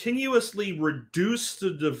continuously reduce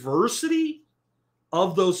the diversity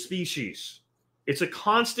of those species. It's a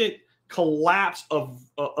constant collapse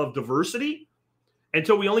of diversity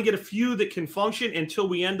until we only get a few that can function, until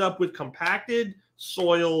we end up with compacted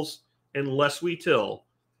soils unless we till.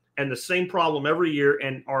 And the same problem every year,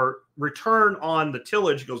 and our return on the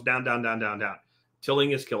tillage goes down, down, down, down, down.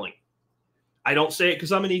 Tilling is killing. I don't say it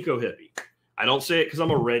because I'm an eco hippie. I don't say it because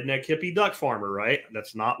I'm a redneck hippie duck farmer, right?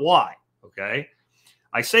 That's not why, okay?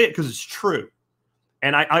 I say it because it's true.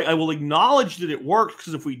 And I will acknowledge that it works,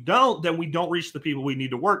 because if we don't, then we don't reach the people we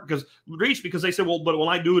need to because they say, well, but when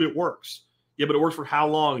I do it, it works. Yeah, but it works for how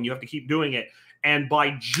long? And you have to keep doing it. And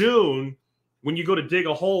by June, when you go to dig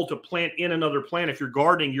a hole to plant in another plant, if you're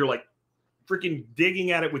gardening, you're like freaking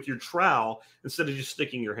digging at it with your trowel instead of just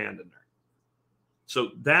sticking your hand in there.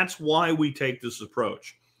 So that's why we take this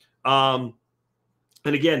approach. And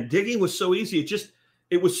again, digging was so easy.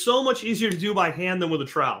 It was so much easier to do by hand than with a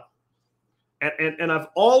trowel. And I've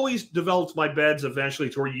always developed my beds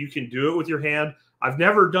eventually to where you can do it with your hand. I've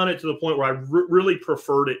never done it to the point where I really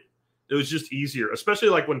preferred it. It was just easier, especially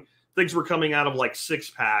like when things were coming out of like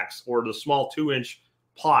 6-packs or the small 2-inch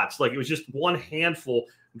pots. Like it was just one handful,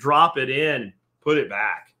 drop it in, put it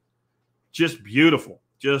back. Just beautiful.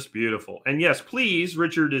 Just beautiful. And yes, please,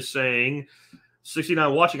 Richard is saying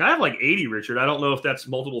 69 watching. I have like 80, Richard. I don't know if that's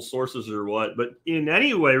multiple sources or what, but in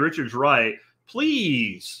any way, Richard's right.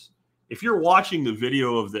 Please, if you're watching the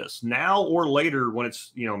video of this now or later when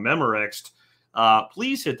it's, Memorexed,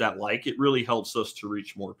 please hit that like. It really helps us to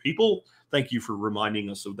reach more people. Thank you for reminding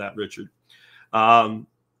us of that, Richard.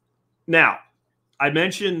 Now, I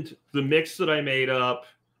mentioned the mix that I made up: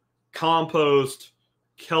 compost,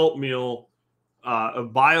 kelp meal,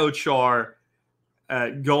 biochar,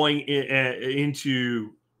 going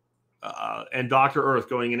into and Dr. Earth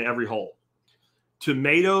going into every hole.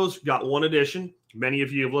 Tomatoes got one addition. Many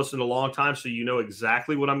of you have listened a long time, so you know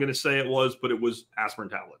exactly what I'm going to say it was, but it was aspirin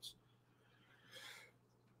tablets.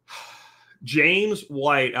 James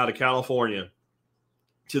White out of California.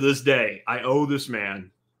 To this day, I owe this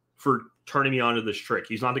man for turning me on to this trick.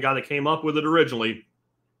 He's not the guy that came up with it originally,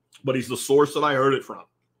 but he's the source that I heard it from.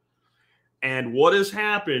 And what has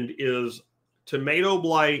happened is tomato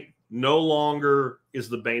blight no longer is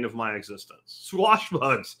the bane of my existence. Squash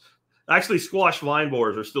bugs, actually squash vine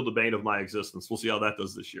borers, are still the bane of my existence. We'll see how that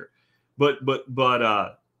does this year. But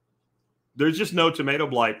there's just no tomato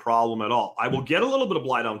blight problem at all. I will get a little bit of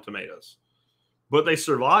blight on tomatoes, but they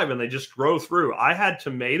survive and they just grow through. I had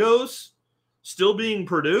tomatoes still being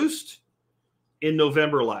produced in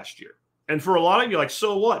November last year. And for a lot of you, like,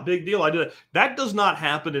 so what? Big deal. I did it. That does not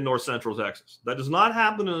happen in North Central Texas. That does not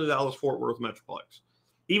happen in the Dallas-Fort Worth Metroplex.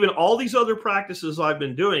 Even all these other practices I've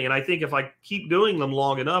been doing, and I think if I keep doing them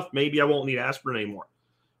long enough, maybe I won't need aspirin anymore.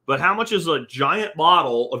 But how much is a giant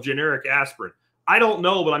bottle of generic aspirin? I don't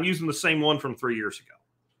know, but I'm using the same one from 3 years ago.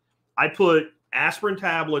 I put aspirin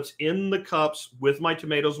tablets in the cups with my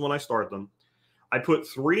tomatoes when I start them. I put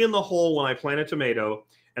 3 in the hole when I plant a tomato.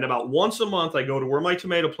 And about once a month, I go to where my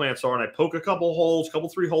tomato plants are and I poke a couple holes,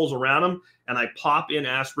 3 holes around them, and I pop in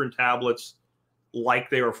aspirin tablets like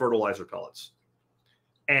they are fertilizer pellets.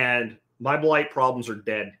 And my blight problems are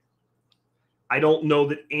dead. I don't know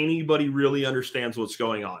that anybody really understands what's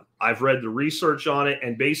going on. I've read the research on it,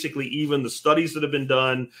 and basically even the studies that have been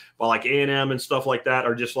done by like A&M and stuff like that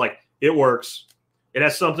are just like, it works. It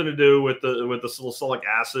has something to do with the salicylic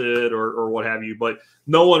acid or what have you, but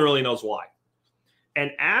no one really knows why.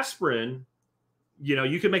 And aspirin,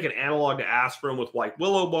 you can make an analog to aspirin with white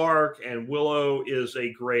willow bark, and willow is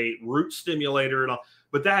a great root stimulator and all,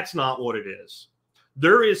 but that's not what it is.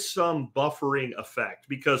 There is some buffering effect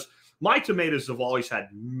because my tomatoes have always had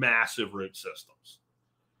massive root systems.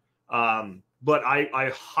 But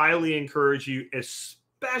I highly encourage you,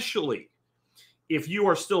 especially if you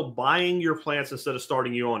are still buying your plants instead of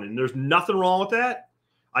starting your own, and there's nothing wrong with that.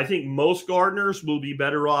 I think most gardeners will be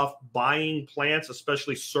better off buying plants,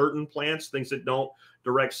 especially certain plants, things that don't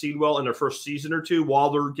direct seed well in their first season or two while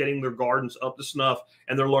they're getting their gardens up to snuff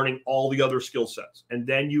and they're learning all the other skill sets. And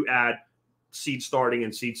then you add seed starting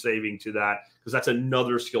and seed saving to that, because that's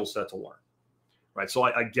another skill set to learn, right? So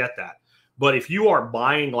I get that. But if you are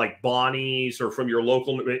buying like Bonnie's or from your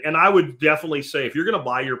local, and I would definitely say if you're going to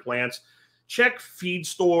buy your plants, check feed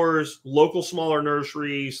stores, local smaller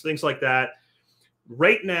nurseries, things like that.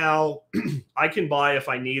 Right now, I can buy, if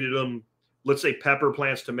I needed them, let's say pepper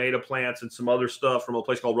plants, tomato plants, and some other stuff from a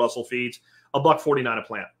place called Russell Feeds, $1.49 a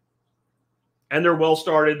plant. And they're well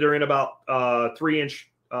started. They're in about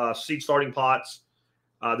 3-inch seed starting pots.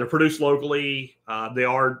 They're produced locally. They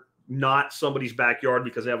are not somebody's backyard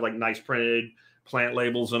because they have like nice printed plant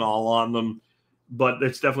labels and all on them. But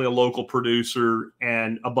it's definitely a local producer,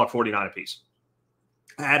 and $1.49 a piece.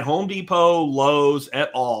 At Home Depot, Lowe's, et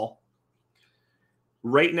al.,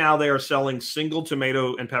 right now they are selling single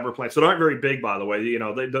tomato and pepper plants that aren't very big, by the way. You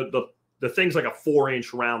know, the thing's like a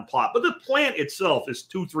 4-inch round pot, but the plant itself is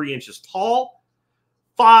 2-3 inches tall.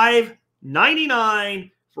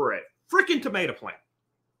 $5.99 for a freaking tomato plant.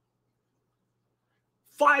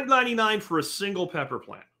 $5.99 for a single pepper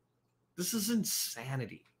plant. This is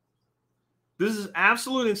insanity. This is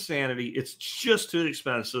absolute insanity. It's just too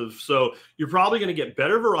expensive. So you're probably going to get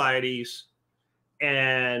better varieties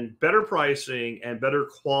and better pricing and better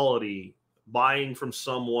quality buying from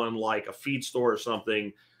someone like a feed store or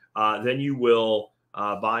something than you will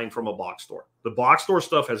buying from a box store. The box store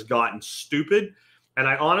stuff has gotten stupid. And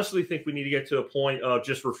I honestly think we need to get to a point of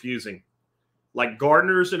just refusing. Like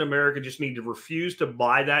gardeners in America just need to refuse to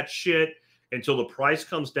buy that shit until the price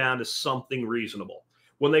comes down to something reasonable.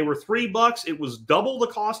 When they were $3, it was double the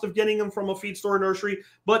cost of getting them from a feed store nursery,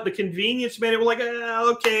 but the convenience made it we're like,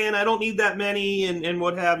 okay, and I don't need that many and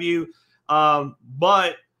what have you.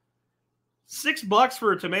 But $6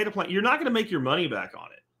 for a tomato plant, you're not going to make your money back on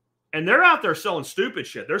it. And they're out there selling stupid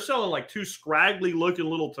shit. They're selling like 2 scraggly looking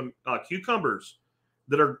little cucumbers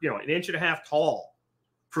that are, you know, 1.5 inches tall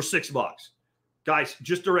for $6. Guys,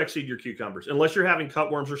 just direct seed your cucumbers. Unless you're having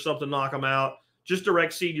cutworms or something, knock them out. Just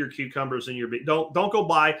direct seed your cucumbers and your don't go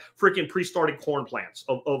buy freaking pre-started corn plants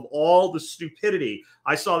of all the stupidity.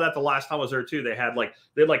 I saw that the last time I was there too. They had like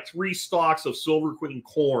 3 stalks of silver queen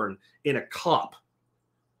corn in a cup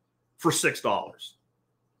for $6.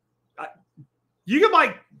 You can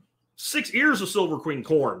buy 6 ears of silver queen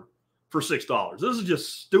corn for $6. This is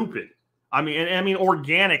just stupid. I mean,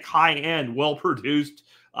 organic, high-end, well-produced,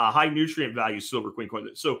 high nutrient value silver queen corn.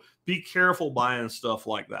 So be careful buying stuff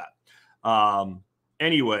like that.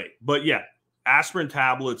 Anyway, but yeah, aspirin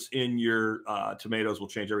tablets in your tomatoes will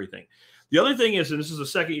change everything. The other thing is, and this is the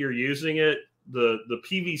second year using it, the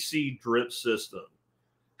PVC drip system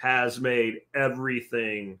has made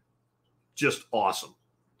everything just awesome.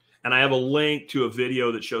 And I have a link to a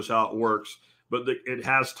video that shows how it works, but it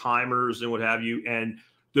has timers and what have you. And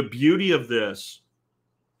the beauty of this,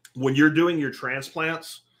 when you're doing your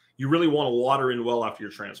transplants, you really want to water in well after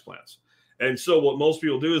your transplants. And so what most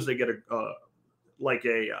people do is they get a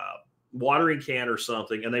watering can or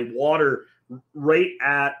something, and they water right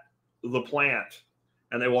at the plant,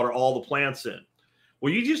 and they water all the plants in.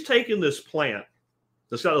 Well, you just taken this plant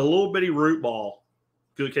that's got a little bitty root ball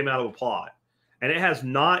because it came out of a pot, and it has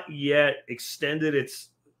not yet extended its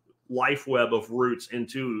life web of roots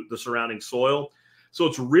into the surrounding soil. So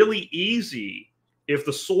it's really easy if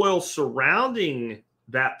the soil surrounding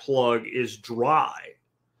that plug is dry,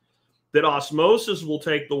 that osmosis will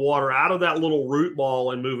take the water out of that little root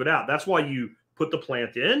ball and move it out. That's why you put the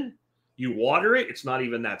plant in, you water it, it's not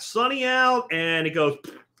even that sunny out, and it goes,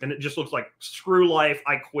 and it just looks like screw life,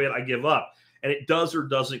 I quit, I give up. And it does or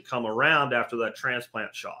doesn't come around after that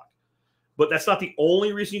transplant shock. But that's not the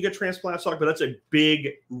only reason you get transplant shock, but that's a big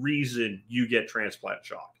reason you get transplant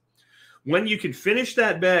shock. When you can finish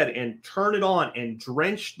that bed and turn it on and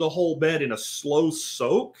drench the whole bed in a slow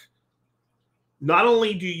soak, not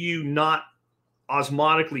only do you not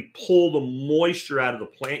osmotically pull the moisture out of the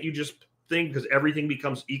plant, you just think because everything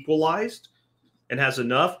becomes equalized and has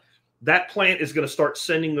enough, that plant is going to start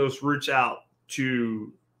sending those roots out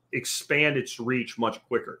to expand its reach much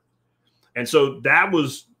quicker. And so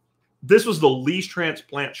this was the least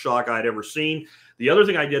transplant shock I'd ever seen. The other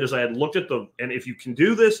thing I did is I had looked at and if you can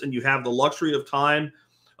do this and you have the luxury of time,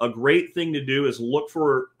 a great thing to do is look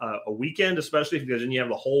for a weekend, especially because then you have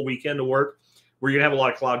the whole weekend to work, where you're going to have a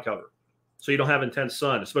lot of cloud cover. So you don't have intense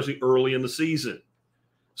sun, especially early in the season.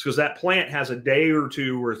 It's because that plant has a day or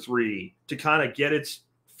 2 or 3 to kind of get its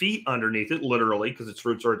feet underneath it, literally, because its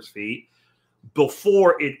roots are its feet,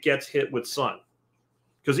 before it gets hit with sun.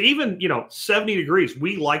 Because even, 70 degrees,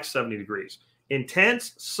 we like 70 degrees.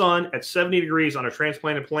 Intense sun at 70 degrees on a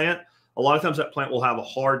transplanted plant, a lot of times that plant will have a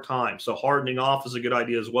hard time. So hardening off is a good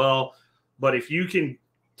idea as well. But if you can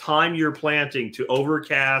time your planting to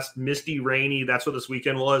overcast, misty, rainy, that's what this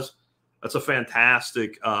weekend was, That's a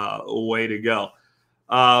fantastic way to go.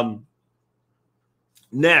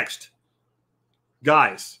 Next,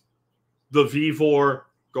 guys, the Vevor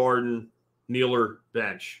Garden Kneeler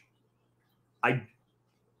Bench.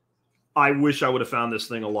 I wish I would have found this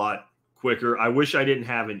thing a lot quicker. I wish I didn't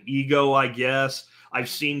have an ego, I guess. I've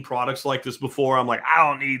seen products like this before. I'm like, I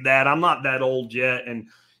don't need that. I'm not that old yet. And,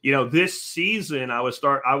 you know, this season I was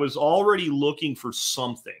already looking for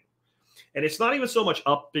something. And it's not even so much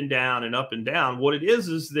up and down and up and down. What it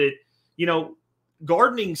is that, you know,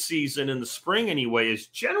 gardening season in the spring anyway is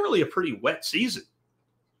generally a pretty wet season.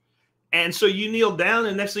 And so you kneel down,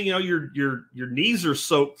 and next thing you know, your knees are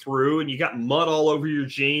soaked through, and you got mud all over your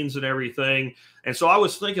jeans and everything. And so I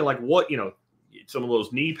was thinking, like, what, you know, some of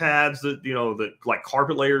those knee pads that, you know, that like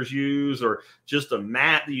carpet layers use, or just a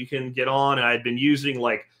mat that you can get on. And I had been using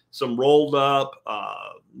like some rolled up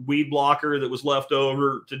weed blocker that was left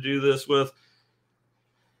over to do this with.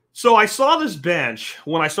 So I saw this bench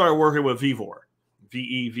when I started working with Vevor.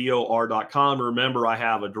 VEVOR.com. Remember, I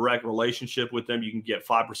have a direct relationship with them. You can get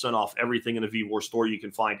 5% off everything in the Vevor store. You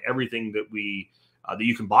can find everything that that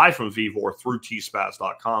you can buy from Vevor through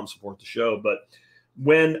tspaz.com, support the show. But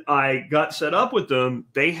when I got set up with them,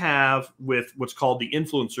 they have with what's called the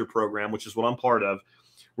influencer program, which is what I'm part of,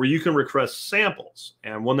 where you can request samples.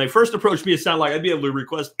 And when they first approached me, it sounded like I'd be able to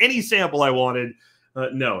request any sample I wanted.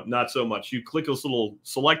 No, not so much. You click this little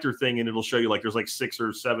selector thing and it'll show you like there's like 6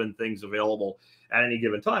 or 7 things available at any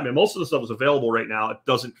given time. And most of the stuff is available right now. It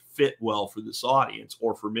doesn't fit well for this audience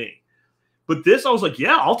or for me. But this, I was like,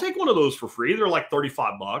 yeah, I'll take one of those for free. They're like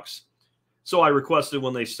 $35. So I requested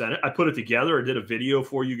when they sent it. I put it together. I did a video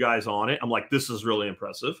for you guys on it. I'm like, this is really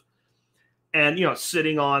impressive. And, you know,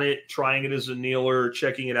 sitting on it, trying it as a kneeler,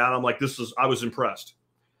 checking it out. I'm like, I was impressed.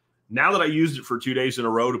 Now that I used it for 2 days in a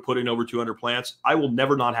row to put in over 200 plants, I will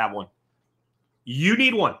never not have one. You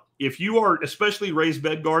need one. If you are especially raised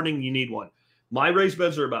bed gardening, you need one. My raised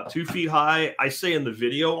beds are about 2 feet high. I say in the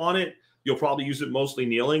video on it, you'll probably use it mostly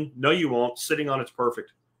kneeling. No, you won't. Sitting on it's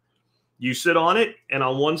perfect. You sit on it, and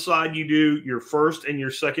on one side you do your first and your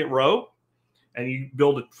second row, and you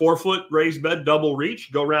build a 4-foot raised bed, double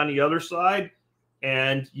reach, go around the other side,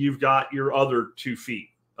 and you've got your other 2 feet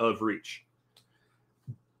of reach.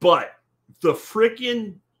 But the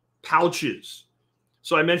freaking pouches.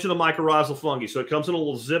 So I mentioned the mycorrhizal fungi. So it comes in a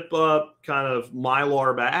little zip up kind of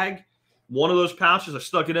mylar bag. One of those pouches, I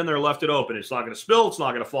stuck it in there, left it open. It's not going to spill. It's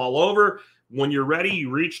not going to fall over. When you're ready, you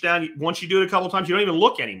reach down. Once you do it a couple of times, you don't even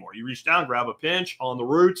look anymore. You reach down, grab a pinch on the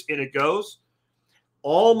roots, in it goes.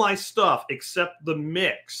 All my stuff except the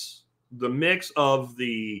mix of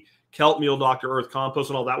the kelp meal, Dr. Earth compost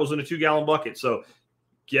and all that was in a 2-gallon bucket. So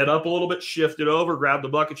get up a little bit, shift it over, grab the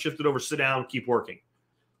bucket, shift it over, sit down, keep working.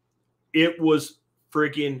 It was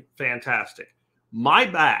freaking fantastic. My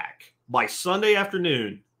back by Sunday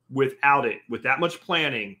afternoon, without it, with that much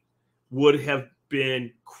planning, would have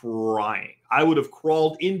been crying. I would have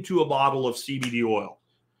crawled into a bottle of CBD oil.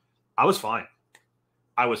 I was fine.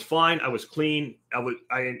 I was fine. I was clean. I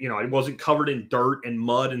wasn't covered in dirt and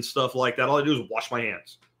mud and stuff like that. All I do is wash my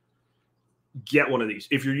hands. Get one of these.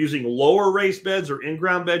 If you're using lower raised beds or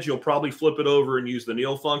in-ground beds, you'll probably flip it over and use the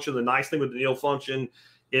kneel function. The nice thing with the kneel function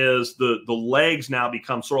is the legs now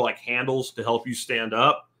become sort of like handles to help you stand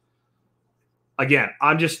up. Again,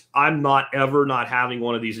 I'm not ever not having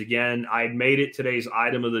one of these again. I made it today's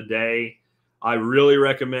item of the day. I really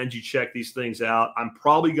recommend you check these things out. I'm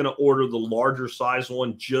probably going to order the larger size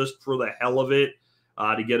one just for the hell of it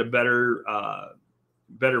to get a better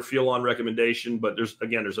feel on recommendation. But there's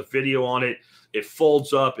a video on it. It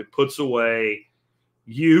folds up, it puts away.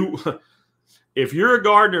 If you're a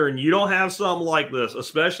gardener and you don't have something like this,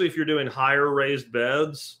 especially if you're doing higher raised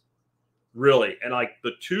beds, really, and like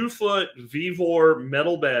the 2-foot Vevor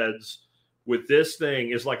metal beds with this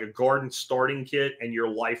thing is like a garden starting kit, and your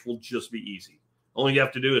life will just be easy. All you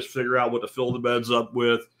have to do is figure out what to fill the beds up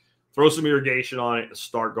with, throw some irrigation on it, and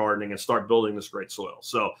start gardening and start building this great soil.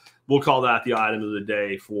 So we'll call that the item of the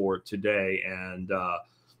day for today. And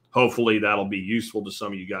hopefully that'll be useful to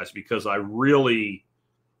some of you guys, because I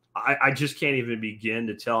just can't even begin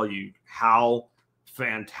to tell you how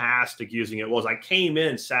fantastic using it was. I came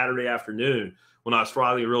in Saturday afternoon when I was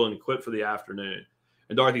finally willing to quit for the afternoon.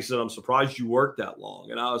 And Dorothy said, I'm surprised you worked that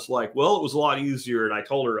long. And I was like, well, it was a lot easier. And I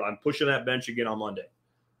told her I'm pushing that bench again on Monday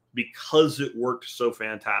because it worked so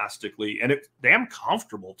fantastically. And it's damn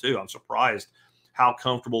comfortable too. I'm surprised how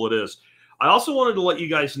comfortable it is. I also wanted to let you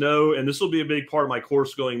guys know, and this will be a big part of my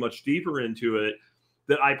course going much deeper into it,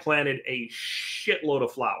 that I planted a shitload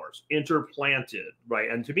of flowers, interplanted, right?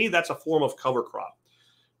 And to me, that's a form of cover crop.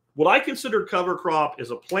 What I consider cover crop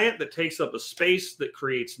is a plant that takes up a space that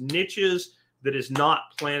creates niches that is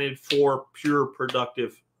not planted for pure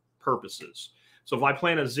productive purposes. So if I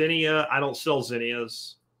plant a zinnia, I don't sell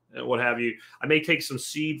zinnias and what have you. I may take some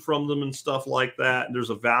seed from them and stuff like that. And there's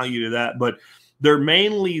a value to that, but they're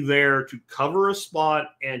mainly there to cover a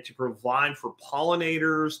spot and to provide for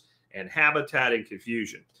pollinators and habitat and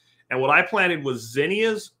confusion. And what I planted was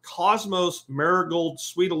zinnias, cosmos, marigold,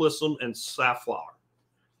 sweet alyssum, and safflower.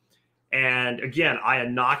 And again, I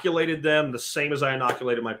inoculated them the same as I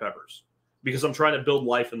inoculated my peppers because I'm trying to build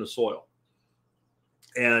life in the soil.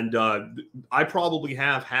 And I probably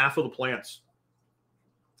have half of the plants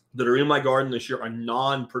that are in my garden this year are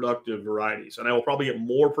non-productive varieties. And I will probably get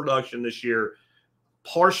more production this year,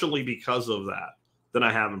 partially because of that, than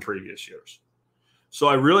I have in previous years. So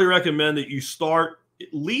I really recommend that you start at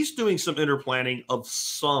least doing some interplanting of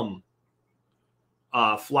some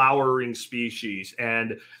flowering species.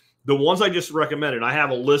 And the ones I just recommended, I have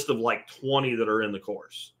a list of like 20 that are in the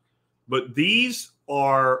course. But these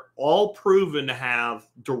are all proven to have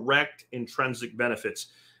direct intrinsic benefits.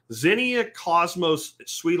 Zinnia, cosmos,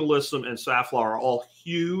 sweet alyssum, and safflower are all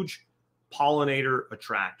huge pollinator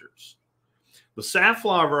attractors. The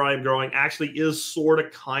safflower variety I'm growing actually is sort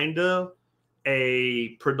of kind of a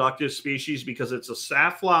productive species because it's a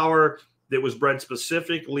safflower that was bred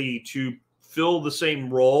specifically to fill the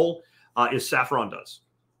same role as saffron does.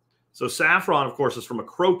 So saffron, of course, is from a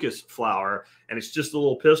crocus flower, and it's just the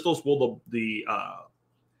little pistils. Well,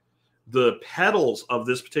 the petals of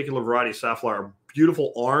this particular variety of safflower are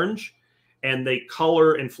beautiful orange, and they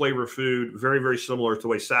color and flavor food very, very similar to the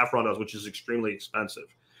way saffron does, which is extremely expensive.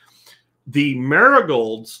 The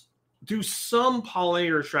marigolds do some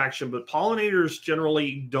pollinator attraction, but pollinators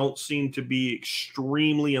generally don't seem to be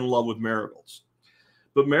extremely in love with marigolds.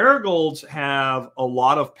 But marigolds have a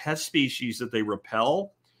lot of pest species that they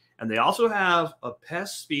repel, and they also have a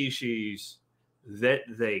pest species that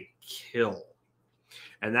they kill.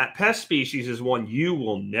 And that pest species is one you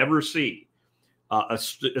will never see. A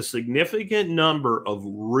significant number of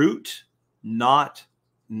root knot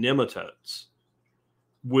nematodes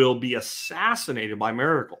will be assassinated by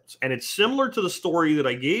marigolds. And it's similar to the story that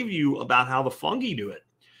I gave you about how the fungi do it.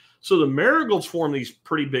 So the marigolds form these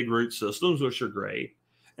pretty big root systems, which are great.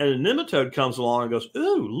 And a nematode comes along and goes,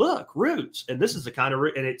 ooh, look, roots. And this is the kind of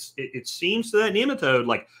root. And it seems to that nematode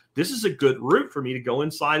like, this is a good root for me to go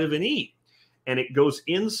inside of and eat. And it goes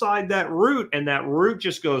inside that root, and that root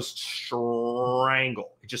just goes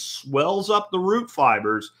strangle. It just swells up the root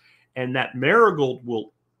fibers, and that marigold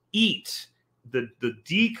will eat the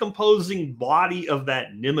decomposing body of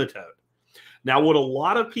that nematode. Now, what a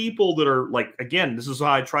lot of people that are like, again, this is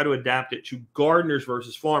how I try to adapt it to gardeners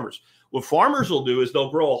versus farmers. What farmers will do is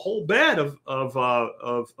they'll grow a whole bed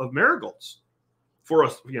of marigolds for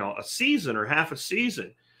a season or half a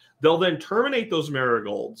season. They'll then terminate those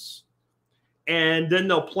marigolds, and then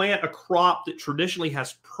they'll plant a crop that traditionally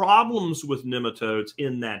has problems with nematodes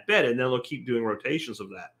in that bed, and then they'll keep doing rotations of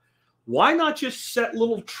that. Why not just set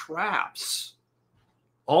little traps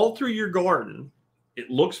all through your garden? It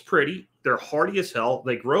looks pretty. They're hardy as hell.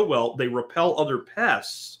 They grow well. They repel other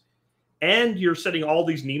pests. And you're setting all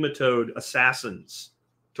these nematode assassins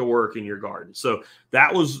to work in your garden. So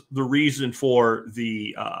that was the reason for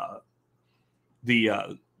the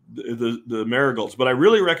marigolds. But I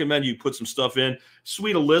really recommend you put some stuff in.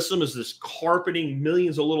 Sweet alyssum is this carpeting,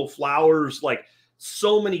 millions of little flowers, like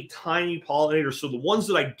so many tiny pollinators. So the ones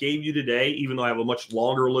that I gave you today, even though I have a much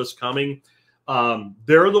longer list coming,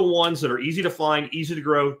 they're the ones that are easy to find, easy to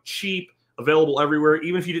grow, cheap, available everywhere.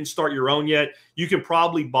 Even if you didn't start your own yet, you can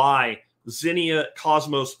probably buy zinnia,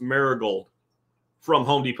 cosmos, marigold from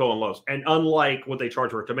Home Depot and Lowe's. And unlike what they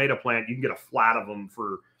charge for a tomato plant, you can get a flat of them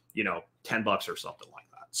for, $10 or something like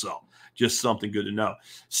that. So just something good to know.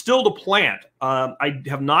 Still to plant. I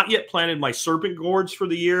have not yet planted my serpent gourds for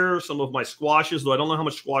the year, some of my squashes, though I don't know how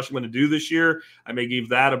much squash I'm going to do this year. I may give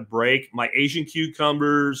that a break. My Asian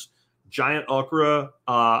cucumbers, giant okra.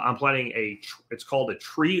 I'm planting it's called a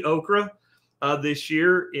tree okra this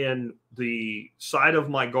year in the side of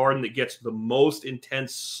my garden that gets the most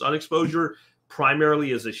intense sun exposure,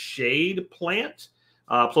 primarily as a shade plant.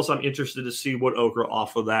 Plus, I'm interested to see what okra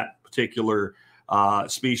off of that particular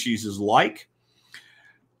species is like.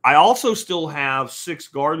 I also still have 6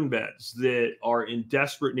 garden beds that are in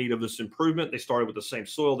desperate need of this improvement. They started with the same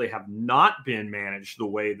soil. They have not been managed the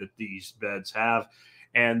way that these beds have.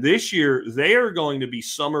 And this year, they are going to be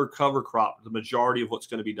summer cover crop, the majority of what's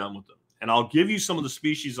going to be done with them. And I'll give you some of the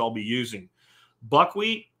species I'll be using.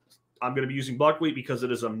 Buckwheat, I'm going to be using buckwheat because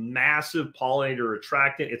it is a massive pollinator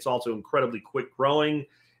attractant. It's also incredibly quick growing,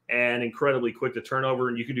 and incredibly quick to turn over,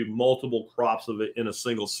 and you can do multiple crops of it in a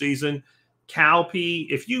single season. Cowpea,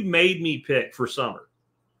 if you made me pick for summer,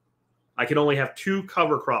 I could only have 2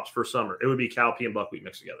 cover crops for summer. It would be cowpea and buckwheat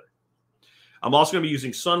mixed together. I'm also going to be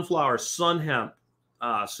using sunflower, sun hemp,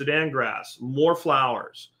 Sudan grass, more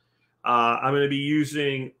flowers. I'm going to be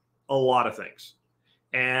using a lot of things.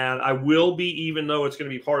 And I will be, even though it's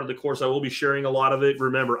going to be part of the course, I will be sharing a lot of it.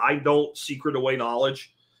 Remember, I don't secret away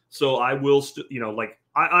knowledge. So I will, like,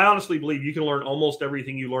 I honestly believe you can learn almost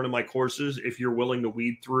everything you learn in my courses if you're willing to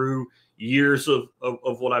weed through years of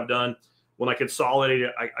what I've done. When I consolidate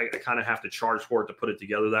it, I kind of have to charge for it to put it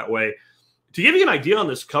together that way. To give you an idea on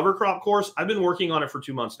this cover crop course, I've been working on it for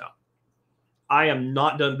 2 months now. I am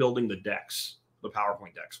not done building the decks, the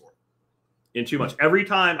PowerPoint decks for it in 2 months. Every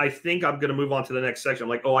time I think I'm going to move on to the next section, I'm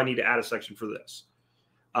like, oh, I need to add a section for this.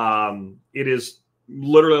 It is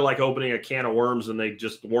literally like opening a can of worms, and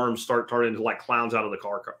the worms start turning into like clowns out of the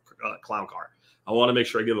clown car. I want to make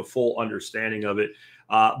sure I give a full understanding of it.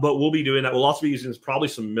 But we'll be doing that. We'll also be using probably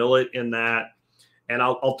some millet in that. And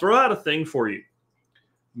I'll throw out a thing for you.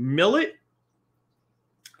 Millet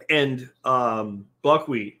and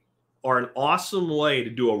buckwheat are an awesome way to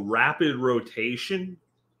do a rapid rotation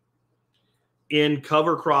in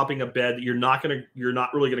cover cropping a bed that you're not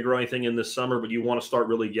really going to grow anything in this summer, but you want to start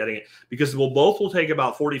really getting it, because both will take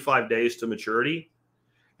about 45 days to maturity.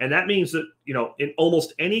 And that means that, in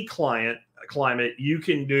almost any climate, you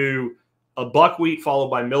can do a buckwheat followed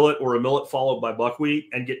by millet, or a millet followed by buckwheat,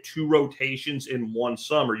 and get 2 rotations in one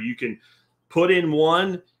summer. You can put in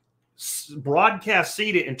one, broadcast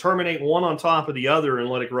seed it, and terminate one on top of the other and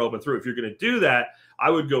let it grow up and through. If you're going to do that, I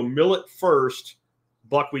would go millet first,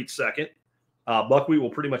 buckwheat second. Buckwheat will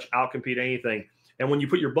pretty much outcompete anything. And when you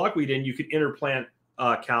put your buckwheat in, you can interplant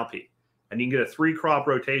cowpea. And you can get a 3-crop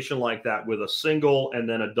rotation like that with a single and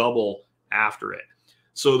then a double after it.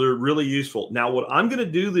 So they're really useful. Now, what I'm going to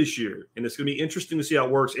do this year, and it's going to be interesting to see how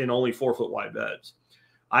it works in only 4-foot wide beds.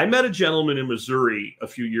 I met a gentleman in Missouri a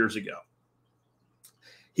few years ago.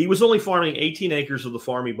 He was only farming 18 acres of the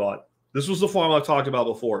farm he bought. This was the farm I've talked about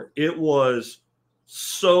before. It was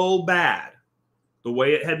so bad, the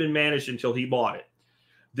way it had been managed until he bought it,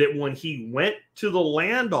 that when he went to the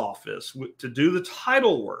land office to do the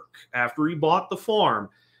title work after he bought the farm,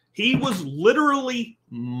 he was literally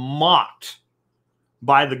mocked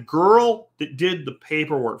by the girl that did the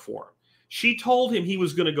paperwork for him. She told him he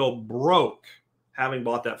was going to go broke having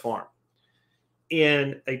bought that farm.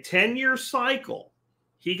 In a 10-year cycle,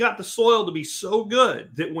 he got the soil to be so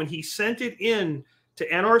good that when he sent it in to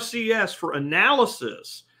NRCS for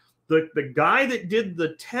analysis, the guy that did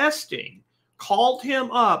the testing called him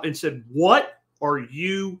up and said, "What are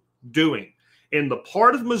you doing? In the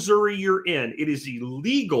part of Missouri you're in, it is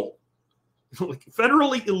illegal,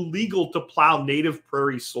 federally illegal, to plow native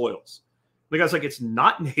prairie soils." The guy's like, "It's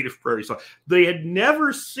not native prairie soil." They had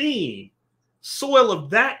never seen soil of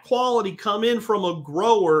that quality come in from a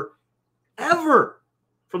grower ever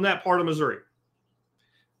from that part of Missouri.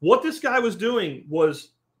 What this guy was doing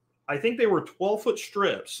was, I think they were 12-foot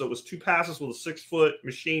strips. So it was 2 passes with a 6-foot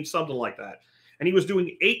machine, something like that. And he was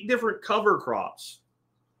doing 8 different cover crops.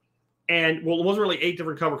 And, well, it wasn't really 8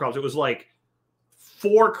 different cover crops. It was like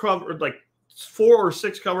 4 or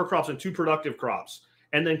 6 cover crops and 2 productive crops.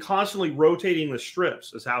 And then constantly rotating the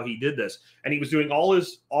strips is how he did this. And he was doing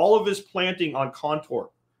all of his planting on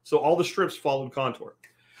contour. So all the strips followed contour.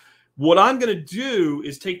 What I'm going to do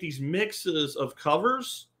is take these mixes of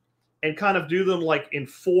covers and kind of do them like in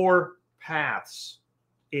 4 paths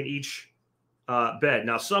in each bed.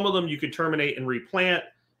 Now, some of them you could terminate and replant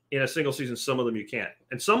in a single season. Some of them you can't.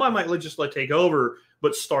 And some I might just let take over,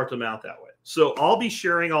 but start them out that way. So I'll be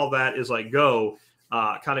sharing all that as I go,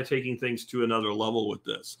 kind of taking things to another level with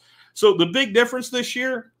this. So the big difference this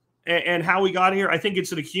year and how we got here, I think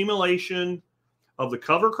it's an accumulation of the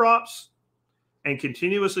cover crops and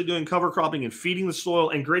continuously doing cover cropping and feeding the soil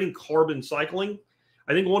and grading carbon cycling.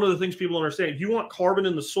 I think one of the things people don't understand, if you want carbon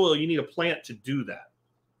in the soil, you need a plant to do that.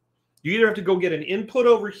 You either have to go get an input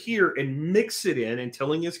over here and mix it in, and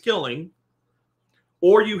tilling is killing,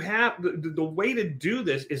 or you have the way to do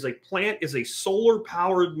this is a plant is a solar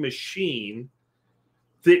powered machine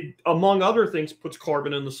that, among other things, puts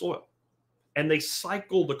carbon in the soil, and they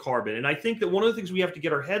cycle the carbon. And I think that one of the things we have to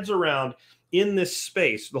get our heads around in this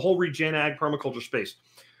space, the whole regen ag permaculture space,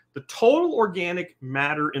 the total organic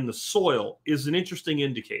matter in the soil is an interesting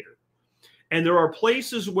indicator. And there are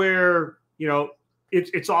places where,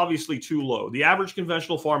 it's obviously too low. The average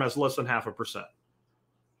conventional farm has less than 0.5%.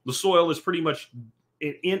 The soil is pretty much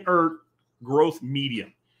an inert growth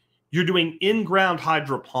medium. You're doing in-ground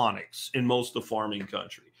hydroponics in most of the farming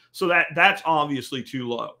country. So that's obviously too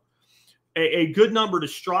low. A good number to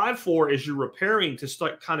strive for as you're repairing to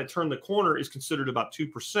start kind of turn the corner is considered about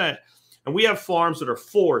 2%. And we have farms that are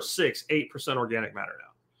 4, 6, 8% organic matter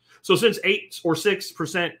now. So since 8 or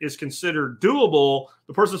 6% is considered doable,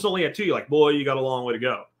 the person that's only at 2, you're like, boy, you got a long way to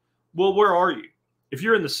go. Well, where are you? If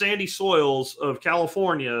you're in the sandy soils of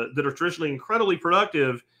California that are traditionally incredibly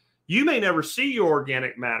productive, you may never see your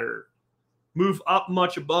organic matter move up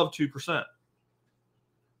much above 2%.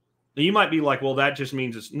 Now you might be like, well, that just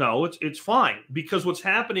means it's fine, because what's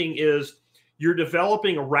happening is you're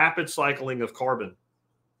developing a rapid cycling of carbon.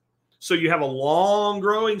 So you have a long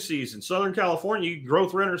growing season. Southern California, you grow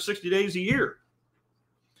 360 days a year.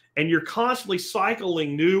 And you're constantly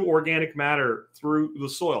cycling new organic matter through the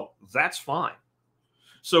soil. That's fine.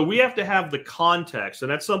 So we have to have the context, and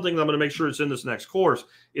that's something that I'm going to make sure it's in this next course,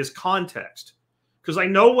 is context. Because I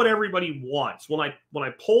know what everybody wants. When I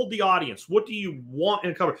polled the audience, what do you want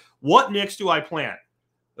in cover? What mix do I plant?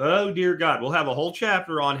 Oh, dear God. We'll have a whole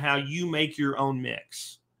chapter on how you make your own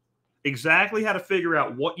mix. Exactly how to figure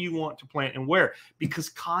out what you want to plant and where. Because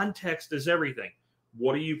context is everything.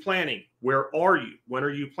 What are you planting? Where are you? When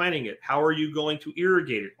are you planting it? How are you going to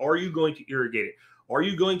irrigate it? Are you going to irrigate it? Are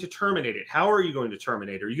you going to terminate it? How are you going to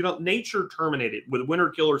terminate it? Are you going to nature terminate it with winter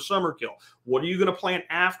kill or summer kill? What are you going to plant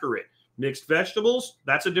after it? Mixed vegetables,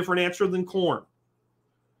 that's a different answer than corn.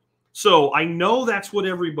 So I know that's what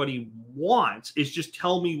everybody wants, is just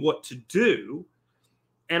tell me what to do.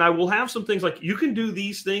 And I will have some things like, you can do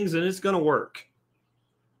these things and it's going to work.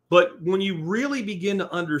 But when you really begin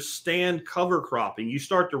to understand cover cropping, you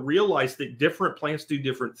start to realize that different plants do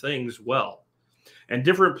different things well. And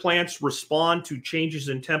different plants respond to changes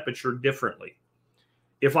in temperature differently.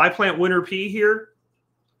 If I plant winter pea here,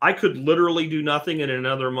 I could literally do nothing, and in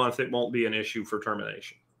another month, it won't be an issue for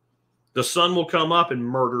termination. The sun will come up and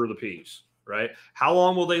murder the peas, right? How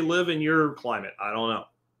long will they live in your climate? I don't know,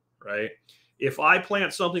 right? If I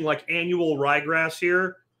plant something like annual ryegrass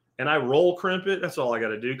here and I roll crimp it, that's all I got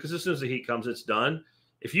to do, because as soon as the heat comes, it's done.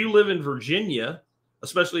 If you live in Virginia,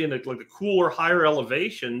 especially in the cooler, higher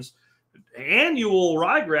elevations, annual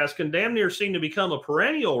ryegrass can damn near seem to become a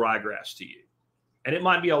perennial ryegrass to you. And it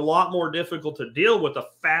might be a lot more difficult to deal with a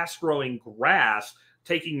fast-growing grass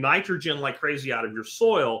taking nitrogen like crazy out of your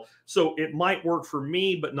soil. So it might work for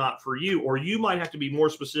me, but not for you. Or you might have to be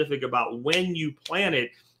more specific about when you plant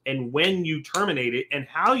it and when you terminate it and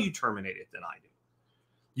how you terminate it than I do.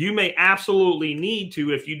 You may absolutely need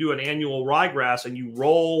to, if you do an annual ryegrass and you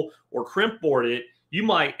roll or crimp board it, you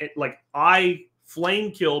might, like I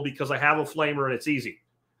flame kill because I have a flamer and it's easy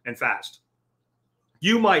and fast.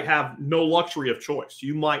 You might have no luxury of choice.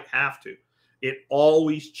 You might have to. It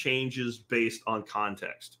always changes based on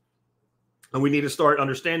context. And we need to start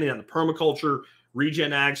understanding that in the permaculture,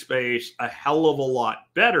 regen ag space a hell of a lot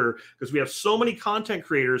better, because we have so many content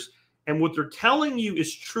creators, and what they're telling you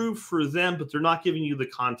is true for them, but they're not giving you the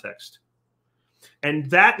context. And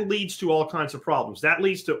that leads to all kinds of problems. That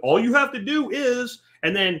leads to all you have to do is,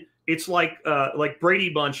 and then it's like Brady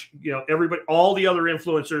Bunch, you know, everybody, all the other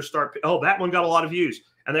influencers start, oh, that one got a lot of views.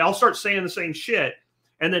 And they all start saying the same shit.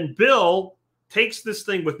 And then Bill takes this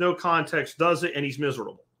thing with no context, does it, and he's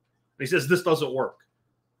miserable. And he says, this doesn't work.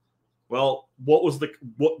 Well,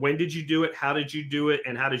 when did you do it? How did you do it?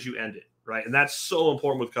 And how did you end it? Right. And that's so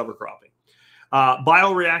important with cover cropping.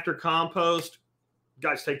 Bioreactor compost,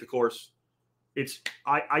 guys, take the course.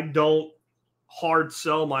 I don't hard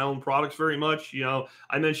sell my own products very much. You know,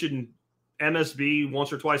 I mentioned MSB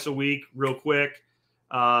once or twice a week real quick.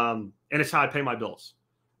 And it's how I pay my bills.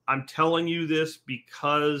 I'm telling you this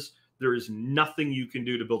because there is nothing you can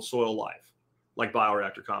do to build soil life like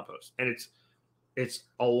bioreactor compost. And it's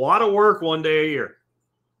a lot of work one day a year,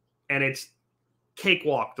 and it's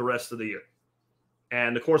cakewalk the rest of the year.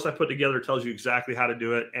 And the course I put together tells you exactly how to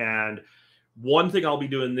do it. And one thing I'll be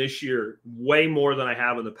doing this year, way more than I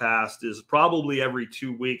have in the past, is probably every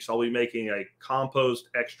 2 weeks I'll be making a compost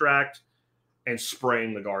extract and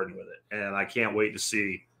spraying the garden with it. And I can't wait to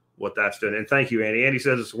see what that's doing. And thank you, Andy. Andy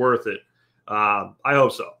says it's worth it. I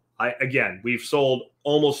hope so. Again, we've sold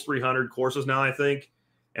almost 300 courses now, I think,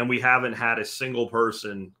 and we haven't had a single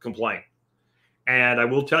person complain. And I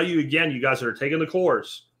will tell you again, you guys that are taking the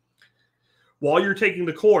course, while you're taking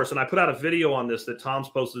the course, and I put out a video on this that Tom's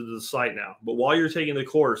posted to the site now, but while you're taking the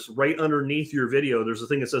course, right underneath your video, there's a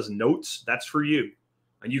thing that says notes. That's for you.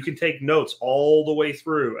 And you can take notes all the way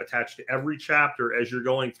through, attached to every chapter as you're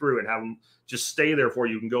going through, and have them just stay there for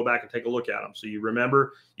you. You can go back and take a look at them. So you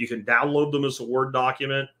remember, you can download them as a Word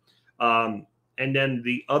document. And then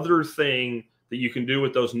the other thing that you can do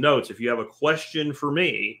with those notes, if you have a question for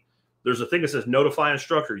me, there's a thing that says notify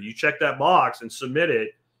instructor. You check that box and submit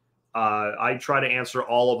it. I try to answer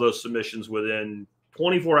all of those submissions within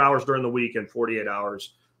 24 hours during the week and 48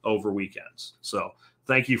 hours over weekends. So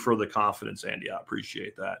thank you for the confidence, Andy. I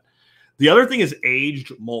appreciate that. The other thing is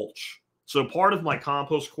aged mulch. So part of my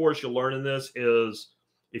compost course you'll learn in this is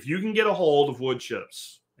if you can get a hold of wood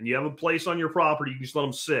chips and you have a place on your property, you can just let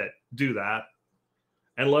them sit. Do that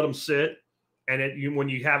and let them sit. And when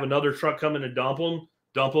you have another truck come in and dump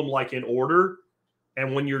them like in order.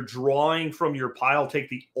 And when you're drawing from your pile, take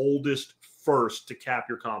the oldest first to cap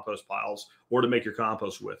your compost piles or to make your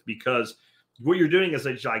compost with, because what you're doing is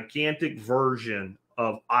a gigantic version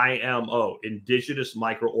of IMO, indigenous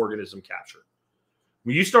microorganism capture.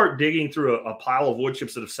 When you start digging through a pile of wood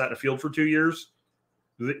chips that have sat in a field for 2 years,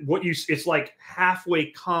 it's like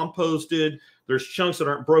halfway composted. There's chunks that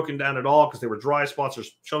aren't broken down at all because they were dry spots.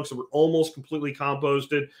 There's chunks that were almost completely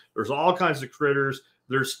composted. There's all kinds of critters.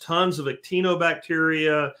 There's tons of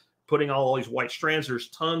actinobacteria putting all these white strands. There's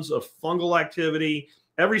tons of fungal activity.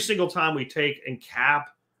 Every single time we take and cap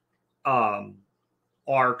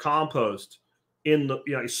our compost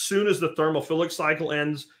as soon as the thermophilic cycle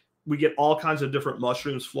ends, we get all kinds of different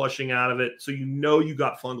mushrooms flushing out of it. So you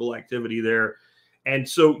got fungal activity there. And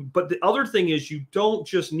so, but the other thing is you don't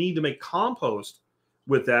just need to make compost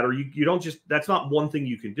with that, or you don't just, that's not one thing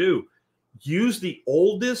you can do. Use the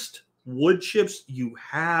oldest wood chips you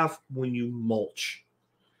have when you mulch,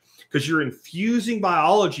 because you're infusing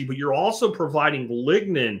biology, but you're also providing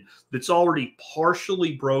lignin that's already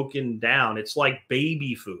partially broken down. It's like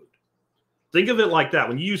baby food. Think of it like that.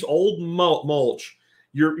 When you use old mulch,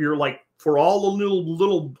 you're like, for all the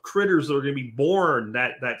little critters that are going to be born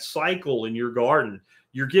that cycle in your garden,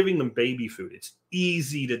 you're giving them baby food. It's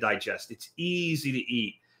easy to digest. It's easy to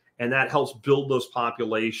eat. And that helps build those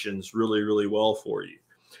populations really, really well for you.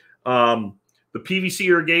 The PVC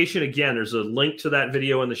irrigation, again, there's a link to that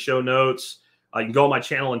video in the show notes. You can go on my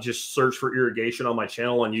channel and just search for irrigation on my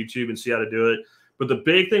channel on YouTube and see how to do it. But the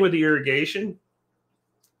big thing with the irrigation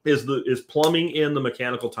is plumbing in the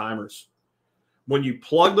mechanical timers. When you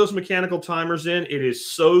plug those mechanical timers in, it is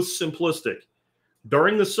so simplistic.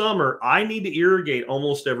 During the summer, I need to irrigate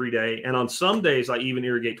almost every day. And on some days, I even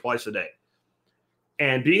irrigate twice a day.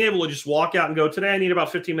 And being able to just walk out and go, today I need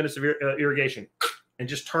about 15 minutes of irrigation, and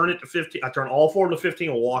just turn it to 15. I turn all 4 to 15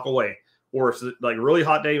 and walk away. Or if it's like a really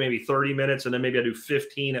hot day, maybe 30 minutes, and then maybe I do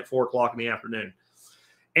 15 at 4 o'clock in the afternoon.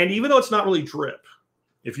 And even though it's not really drip,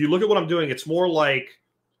 if you look at what I'm doing, it's more like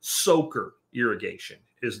soaker irrigation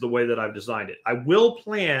is the way that I've designed it. I will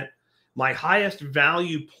plant my highest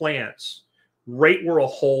value plants right where a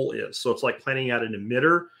hole is. So it's like planting out an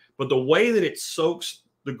emitter, but the way that it soaks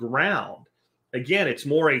the ground, again, it's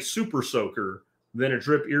more a super soaker than a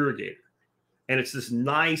drip irrigator. And it's this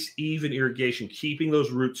nice, even irrigation, keeping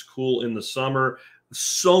those roots cool in the summer.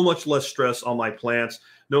 So much less stress on my plants.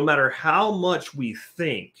 No matter how much we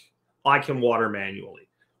think I can water manually,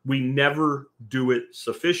 we never do it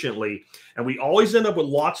sufficiently. And we always end up with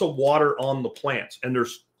lots of water on the plants. And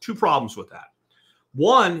there's 2 problems with that.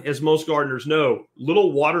 One, as most gardeners know,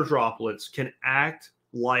 little water droplets can act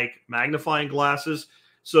like magnifying glasses.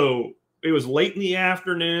 So it was late in the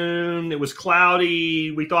afternoon. It was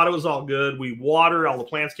cloudy. We thought it was all good. We water, all the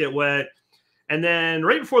plants get wet. And then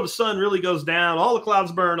right before the sun really goes down, all the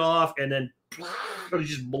clouds burn off, and then it's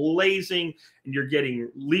just blazing, and you're getting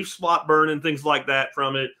leaf spot burn and things like that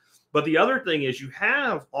from it. But the other thing is you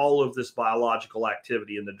have all of this biological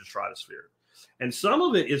activity in the detritosphere. And some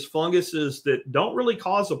of it is funguses that don't really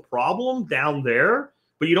cause a problem down there,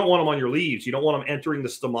 but you don't want them on your leaves. You don't want them entering the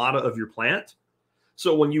stomata of your plant.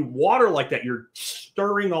 So when you water like that, you're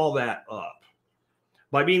stirring all that up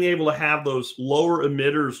by being able to have those lower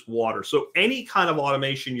emitters water. So any kind of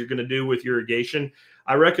automation you're going to do with irrigation,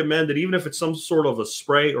 I recommend that even if it's some sort of a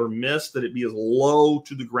spray or mist, that it be as low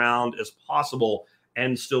to the ground as possible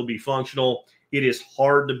and still be functional. It is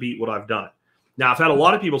hard to beat what I've done. Now, I've had a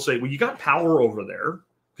lot of people say, well, you got power over there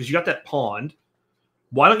because you got that pond.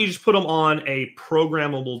 Why don't you just put them on a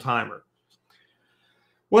programmable timer?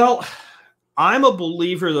 Well, I'm a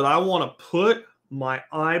believer that I want to put my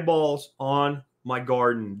eyeballs on my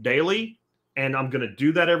garden daily, and I'm going to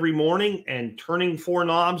do that every morning, and turning 4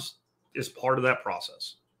 knobs is part of that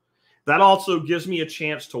process. That also gives me a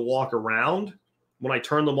chance to walk around when I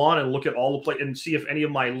turn them on and look at all the plate and see if any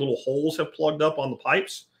of my little holes have plugged up on the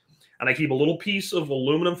pipes. And I keep a little piece of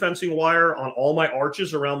aluminum fencing wire on all my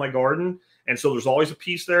arches around my garden. And so there's always a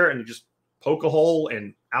piece there, and you just poke a hole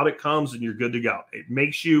and out it comes and you're good to go. It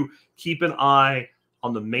makes you keep an eye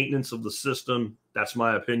on the maintenance of the system. That's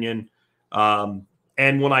my opinion.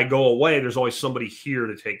 And when I go away, there's always somebody here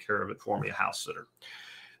to take care of it for me, a house sitter.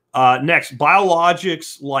 Next,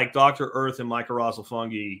 biologics like Dr. Earth and mycorrhizal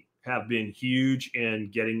fungi have been huge in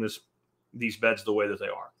getting these beds the way that they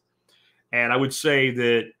are. And I would say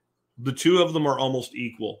that the two of them are almost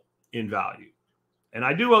equal in value. And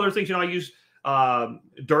I do other things. You know, I use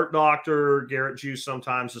Dirt Doctor, Garrett Juice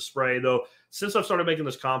sometimes to spray. Though since I've started making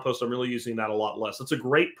this compost, I'm really using that a lot less. It's a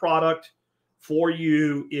great product for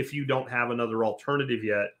you if you don't have another alternative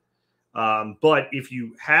yet. But if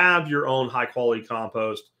you have your own high quality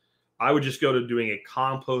compost, I would just go to doing a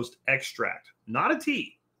compost extract, not a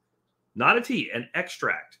tea, an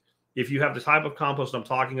extract. If you have the type of compost I'm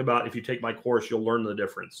talking about, if you take my course, you'll learn the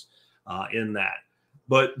difference in that.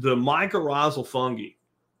 But the mycorrhizal fungi,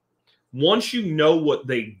 once you know what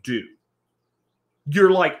they do,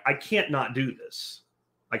 you're like, I can't not do this.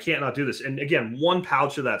 I can't not do this. And again, one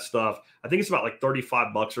pouch of that stuff, I think it's about like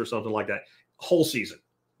 $35 or something like that, whole season.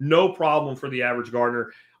 No problem for the average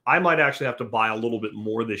gardener. I might actually have to buy a little bit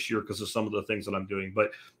more this year because of some of the things that I'm doing.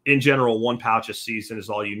 But in general, one pouch a season is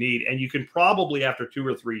all you need. And you can probably, after 2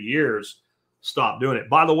 or 3 years, stop doing it.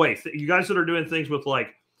 By the way, you guys that are doing things with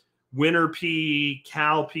like winter pea,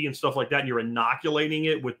 cow pea, and stuff like that, and you're inoculating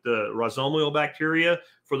it with the rhizomial bacteria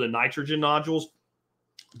for the nitrogen nodules,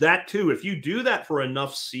 that too, if you do that for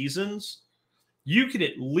enough seasons, you can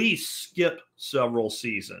at least skip several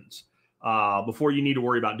seasons before you need to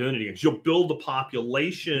worry about doing it again. You'll build the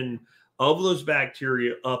population of those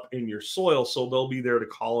bacteria up in your soil, so they'll be there to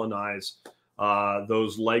colonize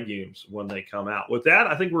those legumes when they come out. With that,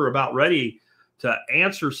 I think we're about ready to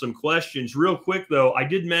answer some questions. Real quick, though, I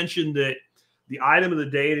did mention that the item of the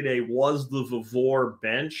day today was the Vivore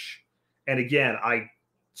bench. And again, I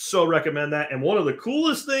so recommend that. And one of the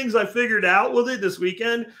coolest things I figured out with it this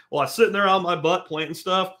weekend, while I was sitting there on my butt planting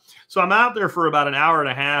stuff. So I'm out there for about an hour and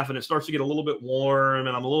a half, and it starts to get a little bit warm,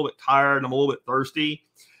 and I'm a little bit tired, and I'm a little bit thirsty.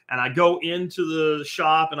 And I go into the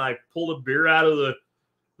shop, and I pull a beer out of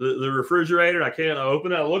the refrigerator. I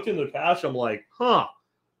open it. I look in the pouch. I'm like, huh,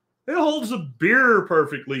 it holds a beer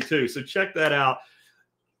perfectly too. So check that out.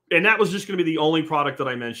 And that was just going to be the only product that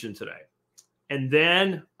I mentioned today. And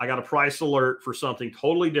then I got a price alert for something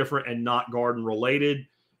totally different and not garden related.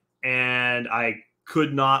 And I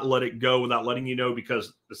could not let it go without letting you know,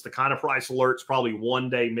 because it's the kind of price alerts, probably 1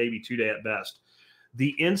 day, maybe 2 day at best.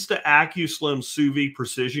 The Insta AccuSlim Sous Vide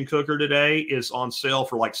Precision Cooker today is on sale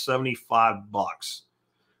for like $75.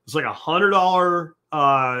 It's like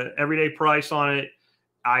 $100 everyday price on it.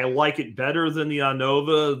 I like it better than the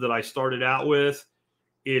Anova that I started out with.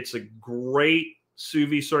 It's a great sous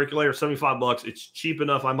vide circulator, $75. It's cheap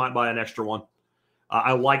enough. I might buy an extra one.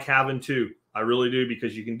 I like having two. I really do,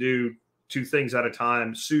 because you can do 2 things at a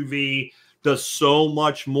time. Sous vide does so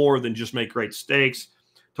much more than just make great steaks.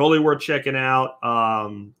 Totally worth checking out.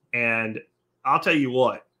 And I'll tell you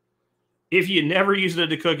what, if you never used it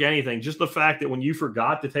to cook anything, just the fact that when you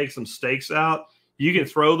forgot to take some steaks out, you can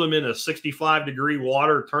throw them in a 65-degree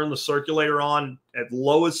water, turn the circulator on at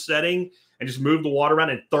lowest setting, and just move the water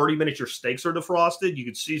around. In 30 minutes, your steaks are defrosted. You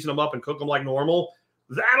can season them up and cook them like normal.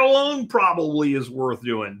 That alone probably is worth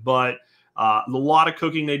doing. But a lot of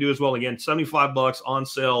cooking they do as well. Again, $75 on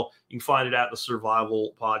sale. You can find it at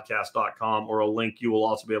thesurvivalpodcast.com, or a link you will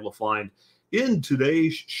also be able to find in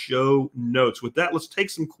today's show notes. With that, let's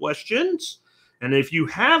take some questions. And if you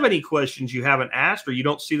have any questions you haven't asked, or you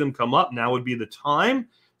don't see them come up, now would be the time.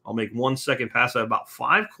 I'll make 1 second pass. I have about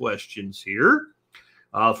 5 questions here.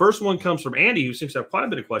 First one comes from Andy, who seems to have quite a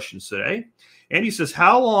bit of questions today. Andy says,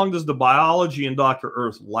 how long does the biology in Dr.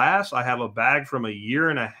 Earth last? I have a bag from 1.5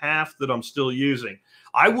 years that I'm still using.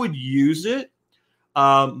 I would use it.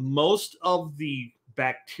 Most of the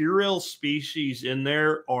bacterial species in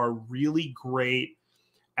there are really great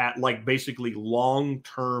at like basically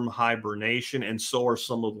long-term hibernation, and so are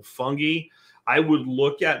some of the fungi. I would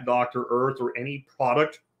look at Dr. Earth or any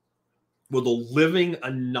product with a living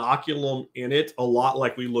inoculum in it, a lot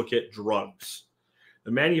like we look at drugs.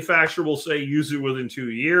 The manufacturer will say use it within 2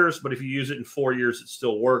 years, but if you use it in 4 years, it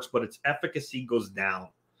still works, but its efficacy goes down.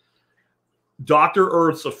 Dr.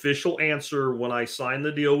 Earth's official answer when I signed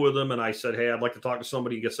the deal with them and I said, hey, I'd like to talk to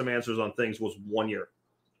somebody and get some answers on things, was 1 year.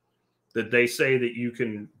 That they say that you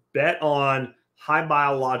can bet on high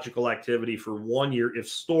biological activity for 1 year if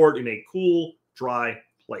stored in a cool, dry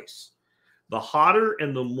place. The hotter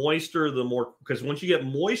and the moister, the more, because once you get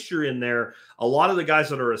moisture in there, a lot of the guys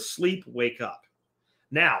that are asleep wake up.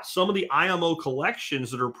 Now, some of the IMO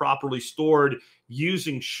collections that are properly stored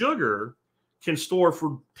using sugar can store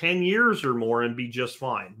for 10 years or more and be just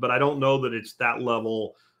fine. But I don't know that it's that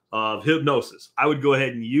level of hypnosis. I would go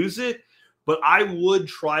ahead and use it, but I would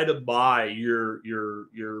try to buy your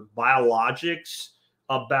biologics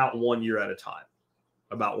about 1 year at a time.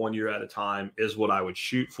 About 1 year at a time is what I would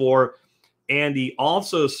shoot for. Andy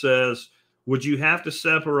also says, would you have to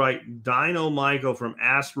separate dinomyco from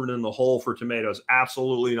aspirin in the whole for tomatoes?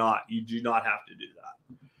 Absolutely not. You do not have to do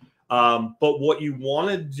that. But what you want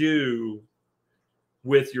to do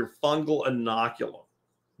with your fungal inoculum,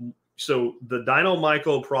 so the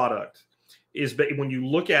dinomyco product is, when you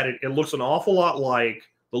look at it, it looks an awful lot like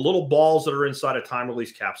the little balls that are inside a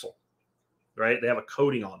time-release capsule, right? They have a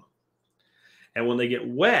coating on them. And when they get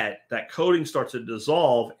wet, that coating starts to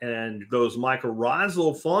dissolve, and those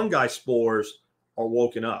mycorrhizal fungi spores are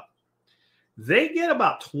woken up. They get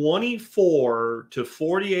about 24 to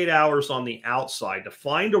 48 hours on the outside to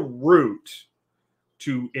find a root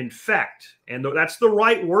to infect. And that's the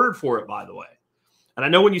right word for it, by the way. And I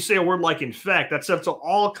know when you say a word like infect, that sets up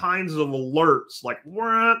all kinds of alerts like,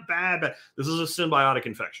 bad. This is a symbiotic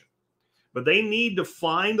infection. But they need to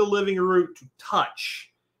find a living root to touch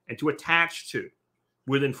and to attach to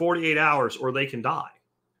within 48 hours, or they can die.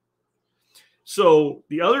 So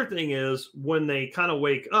the other thing is, when they kind of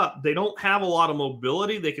wake up, they don't have a lot of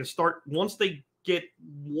mobility. They can start, once they get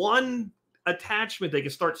one attachment, they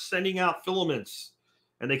can start sending out filaments,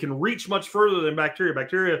 and they can reach much further than bacteria.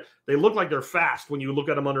 Bacteria, they look like they're fast when you look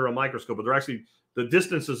at them under a microscope, but they're actually, the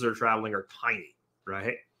distances they're traveling are tiny,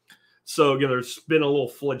 right? So, there's been a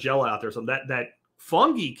little flagella out there. So that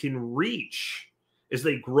fungi can reach, as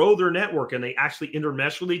they grow their network and they actually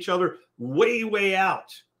intermesh with each other, way, way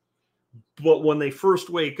out. But when they first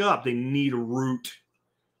wake up, they need a root.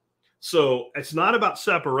 So it's not about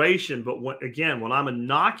separation, but when I'm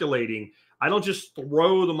inoculating, I don't just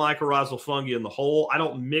throw the mycorrhizal fungi in the hole. I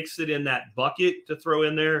don't mix it in that bucket to throw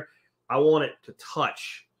in there. I want it to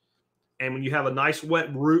touch. And when you have a nice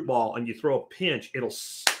wet root ball and you throw a pinch, it'll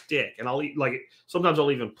stick. And sometimes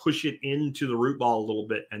I'll even push it into the root ball a little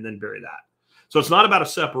bit and then bury that. So it's not about a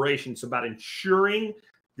separation. It's about ensuring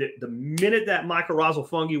that the minute that mycorrhizal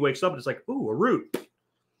fungi wakes up, it's like, ooh, a root.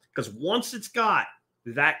 Because once it's got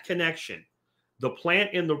that connection, the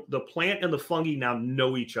plant and the fungi now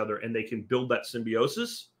know each other, and they can build that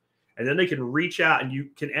symbiosis. And then they can reach out, and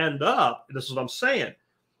you can end up, this is what I'm saying,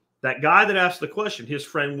 that guy that asked the question, his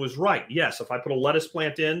friend was right. Yes, if I put a lettuce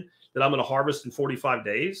plant in that I'm going to harvest in 45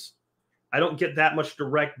 days, I don't get that much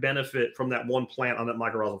direct benefit from that one plant on that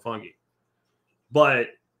mycorrhizal fungi. But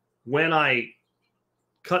when I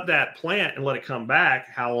cut that plant and let it come back,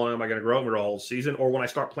 how long am I going to grow it for a whole season? Or when I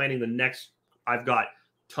start planting the next, I've got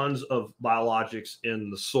tons of biologics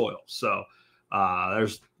in the soil. So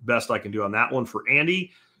there's best I can do on that one. For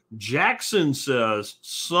Andy, Jackson says,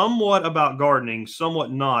 somewhat about gardening,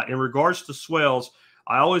 somewhat not. In regards to swales,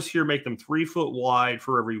 I always hear make them 3 foot wide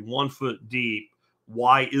for every 1 foot deep.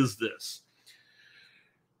 Why is this?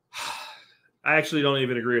 I actually don't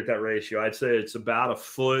even agree with that ratio. I'd say it's about a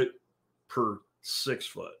foot per 6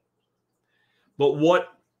 foot. But what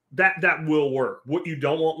that will work. What you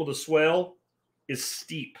don't want with a swale is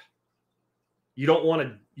steep. You don't want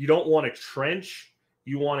a trench.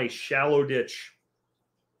 You want a shallow ditch.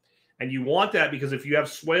 And you want that because if you have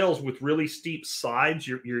swales with really steep sides,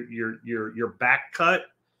 your back cut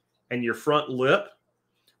and your front lip,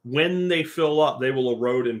 when they fill up, they will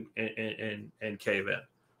erode and cave in.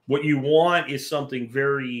 What you want is something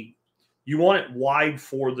you want it wide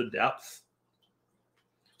for the depth.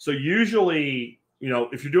 So usually,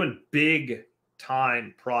 if you're doing big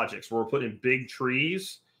time projects where we're putting big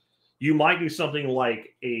trees, you might do something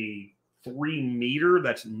like a 3 meter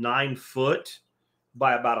that's 9 foot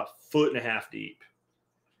by about 1.5 foot deep.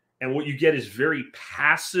 And what you get is very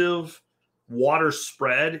passive water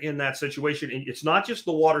spread in that situation. And it's not just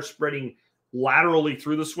the water spreading laterally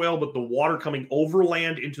through the swale, but the water coming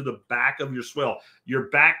overland into the back of your swale. Your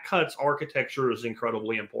back cuts architecture is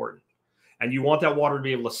incredibly important. And you want that water to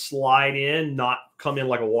be able to slide in, not come in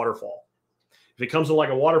like a waterfall. If it comes in like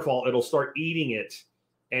a waterfall, it'll start eating it,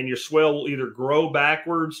 and your swale will either grow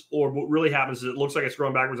backwards, or what really happens is it looks like it's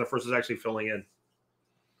growing backwards at first, it's actually filling in.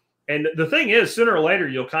 And the thing is, sooner or later,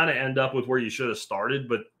 you'll kind of end up with where you should have started,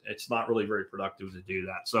 but it's not really very productive to do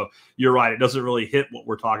that. So you're right. It doesn't really hit what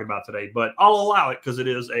we're talking about today, but I'll allow it because it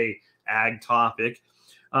is a ag topic.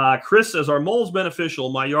 Chris says, are moles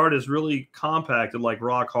beneficial? My yard is really compacted like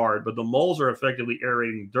rock hard, but the moles are effectively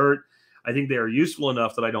aerating dirt. I think they are useful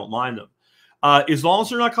enough that I don't mind them. As long as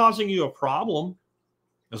they're not causing you a problem,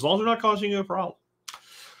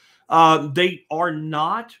 they are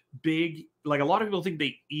not big. Like a lot of people think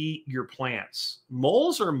they eat your plants.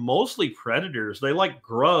 Moles are mostly predators. They like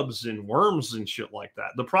grubs and worms and shit like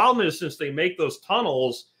that. The problem is, since they make those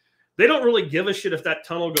tunnels, they don't really give a shit if that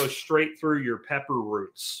tunnel goes straight through your pepper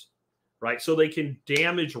roots, right? So they can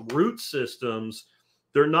damage root systems.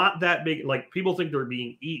 They're not that big. Like people think they're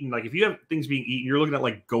being eaten. Like if you have things being eaten, you're looking at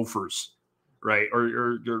like gophers, right?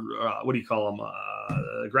 Or what do you call them?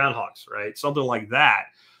 Groundhogs, right? Something like that.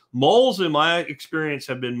 Moles, in my experience,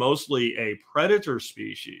 have been mostly a predator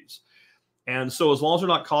species. And so as long as they're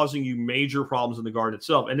not causing you major problems in the garden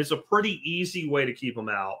itself, and it's a pretty easy way to keep them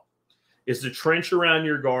out, is to trench around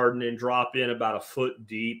your garden and drop in about a foot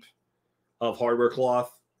deep of hardware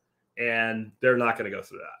cloth, and they're not going to go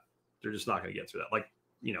through that. They're just not going to get through that. Like,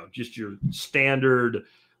 you know, just your standard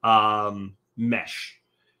mesh.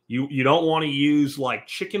 You don't want to use like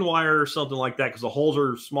chicken wire or something like that, because the holes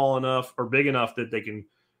are small enough or big enough that they can,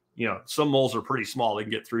 you know, some moles are pretty small. They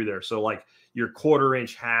can get through there. So like your 1/4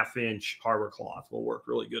 inch, 1/2 inch hardware cloth will work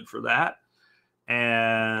really good for that.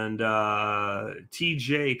 And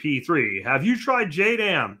TJP3, have you tried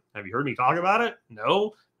JDAM? Have you heard me talk about it?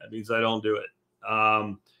 No, that means I don't do it.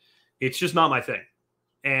 It's just not my thing.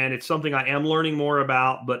 And it's something I am learning more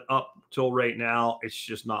about, but up till right now, it's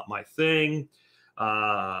just not my thing.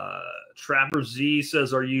 Trapper Z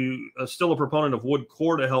says, are you still a proponent of wood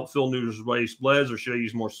core to help fill new raised beds, or should I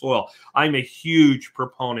use more soil? I'm a huge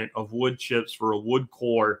proponent of wood chips for a wood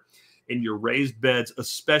core in your raised beds,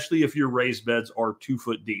 especially if your raised beds are 2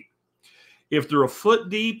 foot deep. If they're a foot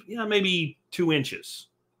deep, yeah, maybe 2 inches,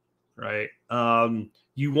 right?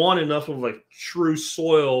 You want enough of a true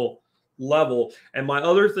soil level. And my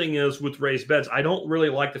other thing is with raised beds, I don't really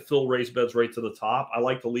like to fill raised beds right to the top. I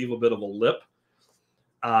like to leave a bit of a lip,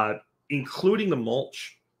 including the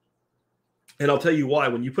mulch. And I'll tell you why.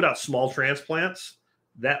 When you put out small transplants,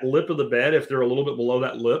 that lip of the bed, if they're a little bit below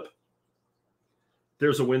that lip,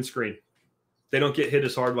 there's a windscreen. They don't get hit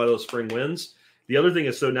as hard by those spring winds. The other thing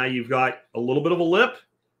is, so now you've got a little bit of a lip,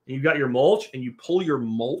 and you've got your mulch, and you pull your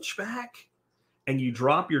mulch back, and you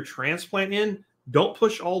drop your transplant in. Don't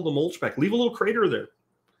push all the mulch back. Leave a little crater there.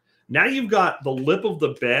 Now you've got the lip of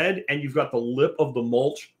the bed, and you've got the lip of the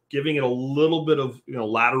mulch, giving it a little bit of, you know,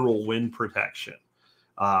 lateral wind protection.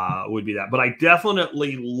 Would be that. But I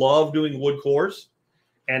definitely love doing wood cores.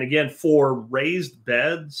 And again, for raised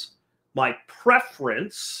beds, my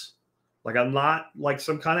preference, like I'm not like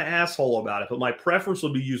some kind of asshole about it, but my preference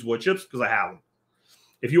would be use wood chips because I have them.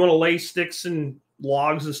 If you want to lay sticks and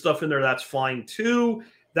logs and stuff in there, that's fine too.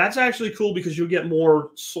 That's actually cool because you'll get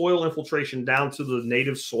more soil infiltration down to the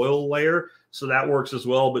native soil layer. So that works as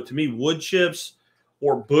well. But to me, wood chips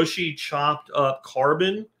or bushy chopped up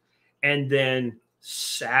carbon, and then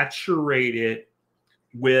saturate it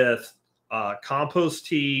with compost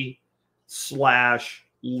tea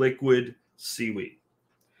 / liquid seaweed.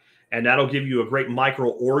 And that'll give you a great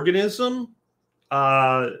microorganism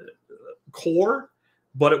core,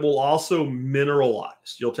 but it will also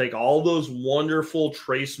mineralize. You'll take all those wonderful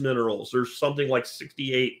trace minerals. There's something like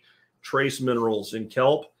 68 trace minerals in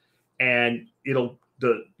kelp, and it'll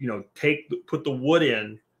put the wood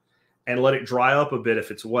in and let it dry up a bit if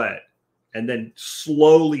it's wet, and then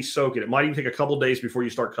slowly soak it. It might even take a couple days before you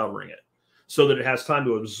start covering it, so that it has time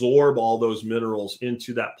to absorb all those minerals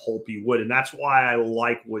into that pulpy wood. And that's why I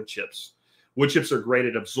like wood chips. Wood chips are great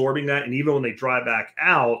at absorbing that. And even when they dry back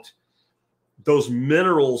out, those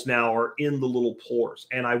minerals now are in the little pores.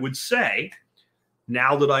 And I would say,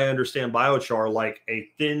 now that I understand biochar, like a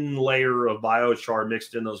thin layer of biochar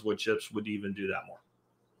mixed in those wood chips would even do that more.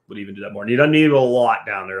 And you don't need a lot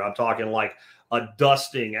down there. I'm talking like a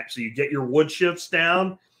dusting. So you get your wood chips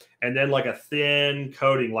down, and then like a thin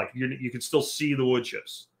coating, like you can still see the wood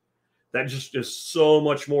chips. That just is so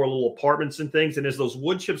much more little apartments and things. And as those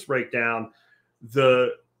wood chips break down,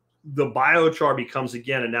 the biochar becomes,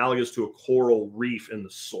 again, analogous to a coral reef in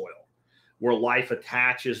the soil, where life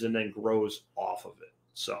attaches and then grows off of it.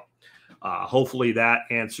 So hopefully that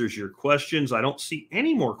answers your questions. I don't see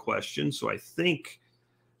any more questions, so I think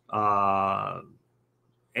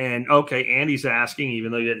and okay, Andy's asking,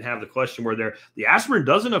 even though you didn't have the question, where the aspirin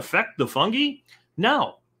doesn't affect the fungi?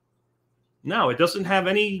 No, it doesn't have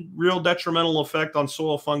any real detrimental effect on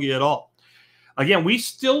soil fungi at all. Again, we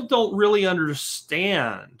still don't really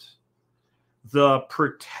understand the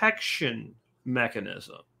protection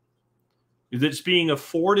mechanism that's being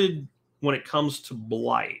afforded when it comes to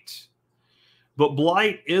blight. But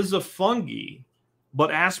blight is a fungi,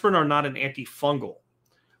 but aspirin are not an antifungal.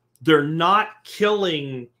 They're not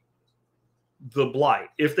killing the blight.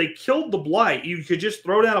 If they killed the blight, you could just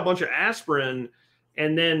throw down a bunch of aspirin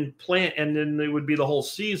and then plant, and then it would be the whole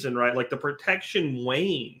season, right? Like the protection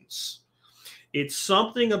wanes. It's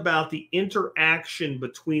something about the interaction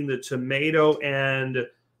between the tomato and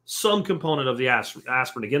some component of the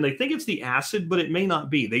aspirin. Again, they think it's the acid, but it may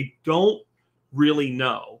not be. They don't really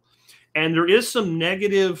know. And there is some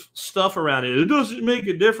negative stuff around it. It doesn't make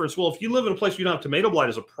a difference. Well, if you live in a place where you don't have tomato blight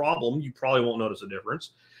as a problem, you probably won't notice a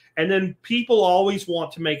difference. And then people always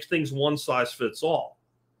want to make things one size fits all.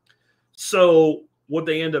 So what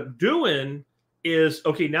they end up doing is,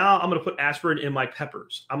 okay, now I'm going to put aspirin in my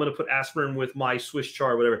peppers. I'm going to put aspirin with my Swiss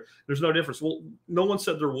chard, whatever. There's no difference. Well, no one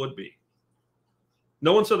said there would be.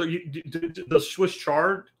 No one said that. Does Swiss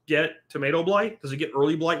chard get tomato blight? Does it get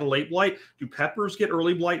early blight and late blight? Do peppers get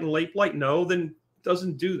early blight and late blight? No, then it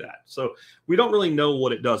doesn't do that. So we don't really know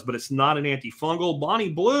what it does, but it's not an antifungal. Bonnie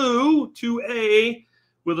Blue 2A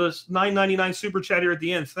with a $9.99 super chat here at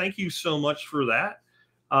the end. Thank you so much for that.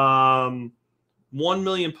 1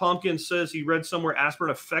 Million Pumpkin says he read somewhere aspirin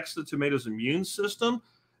affects the tomato's immune system.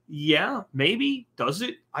 Yeah, maybe. Does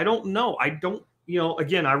it? I don't know. I don't.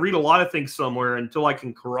 Again, I read a lot of things somewhere until I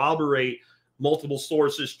can corroborate multiple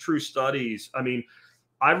sources, true studies. I mean,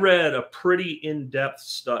 I read a pretty in-depth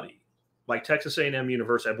study by Texas A&M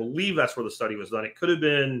University. I believe that's where the study was done. It could have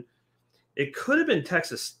been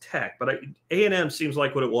Texas Tech, but A&M seems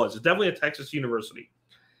like what it was. It's definitely a Texas university.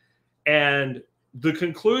 And the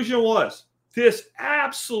conclusion was, this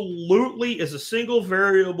absolutely is a single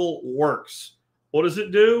variable works. What does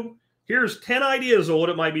it do? Here's 10 ideas of what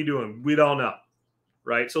it might be doing. We don't know.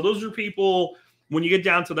 Right? So those are people, when you get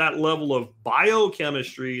down to that level of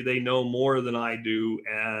biochemistry, they know more than I do,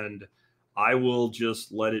 and I will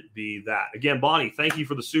just let it be that. Again, Bonnie, thank you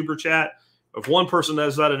for the super chat. If one person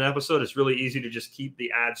does that in an episode, it's really easy to just keep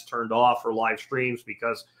the ads turned off for live streams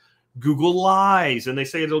because Google lies, and they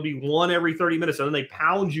say it'll be one every 30 minutes, and then they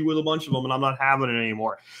pound you with a bunch of them, and I'm not having it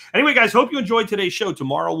anymore. Anyway, guys, hope you enjoyed today's show.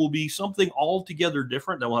 Tomorrow will be something altogether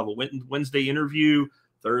different. Then we'll have a Wednesday interview,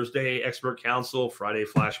 Thursday expert council, Friday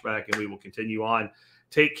flashback, and we will continue on.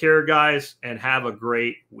 Take care, guys, and have a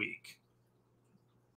great week.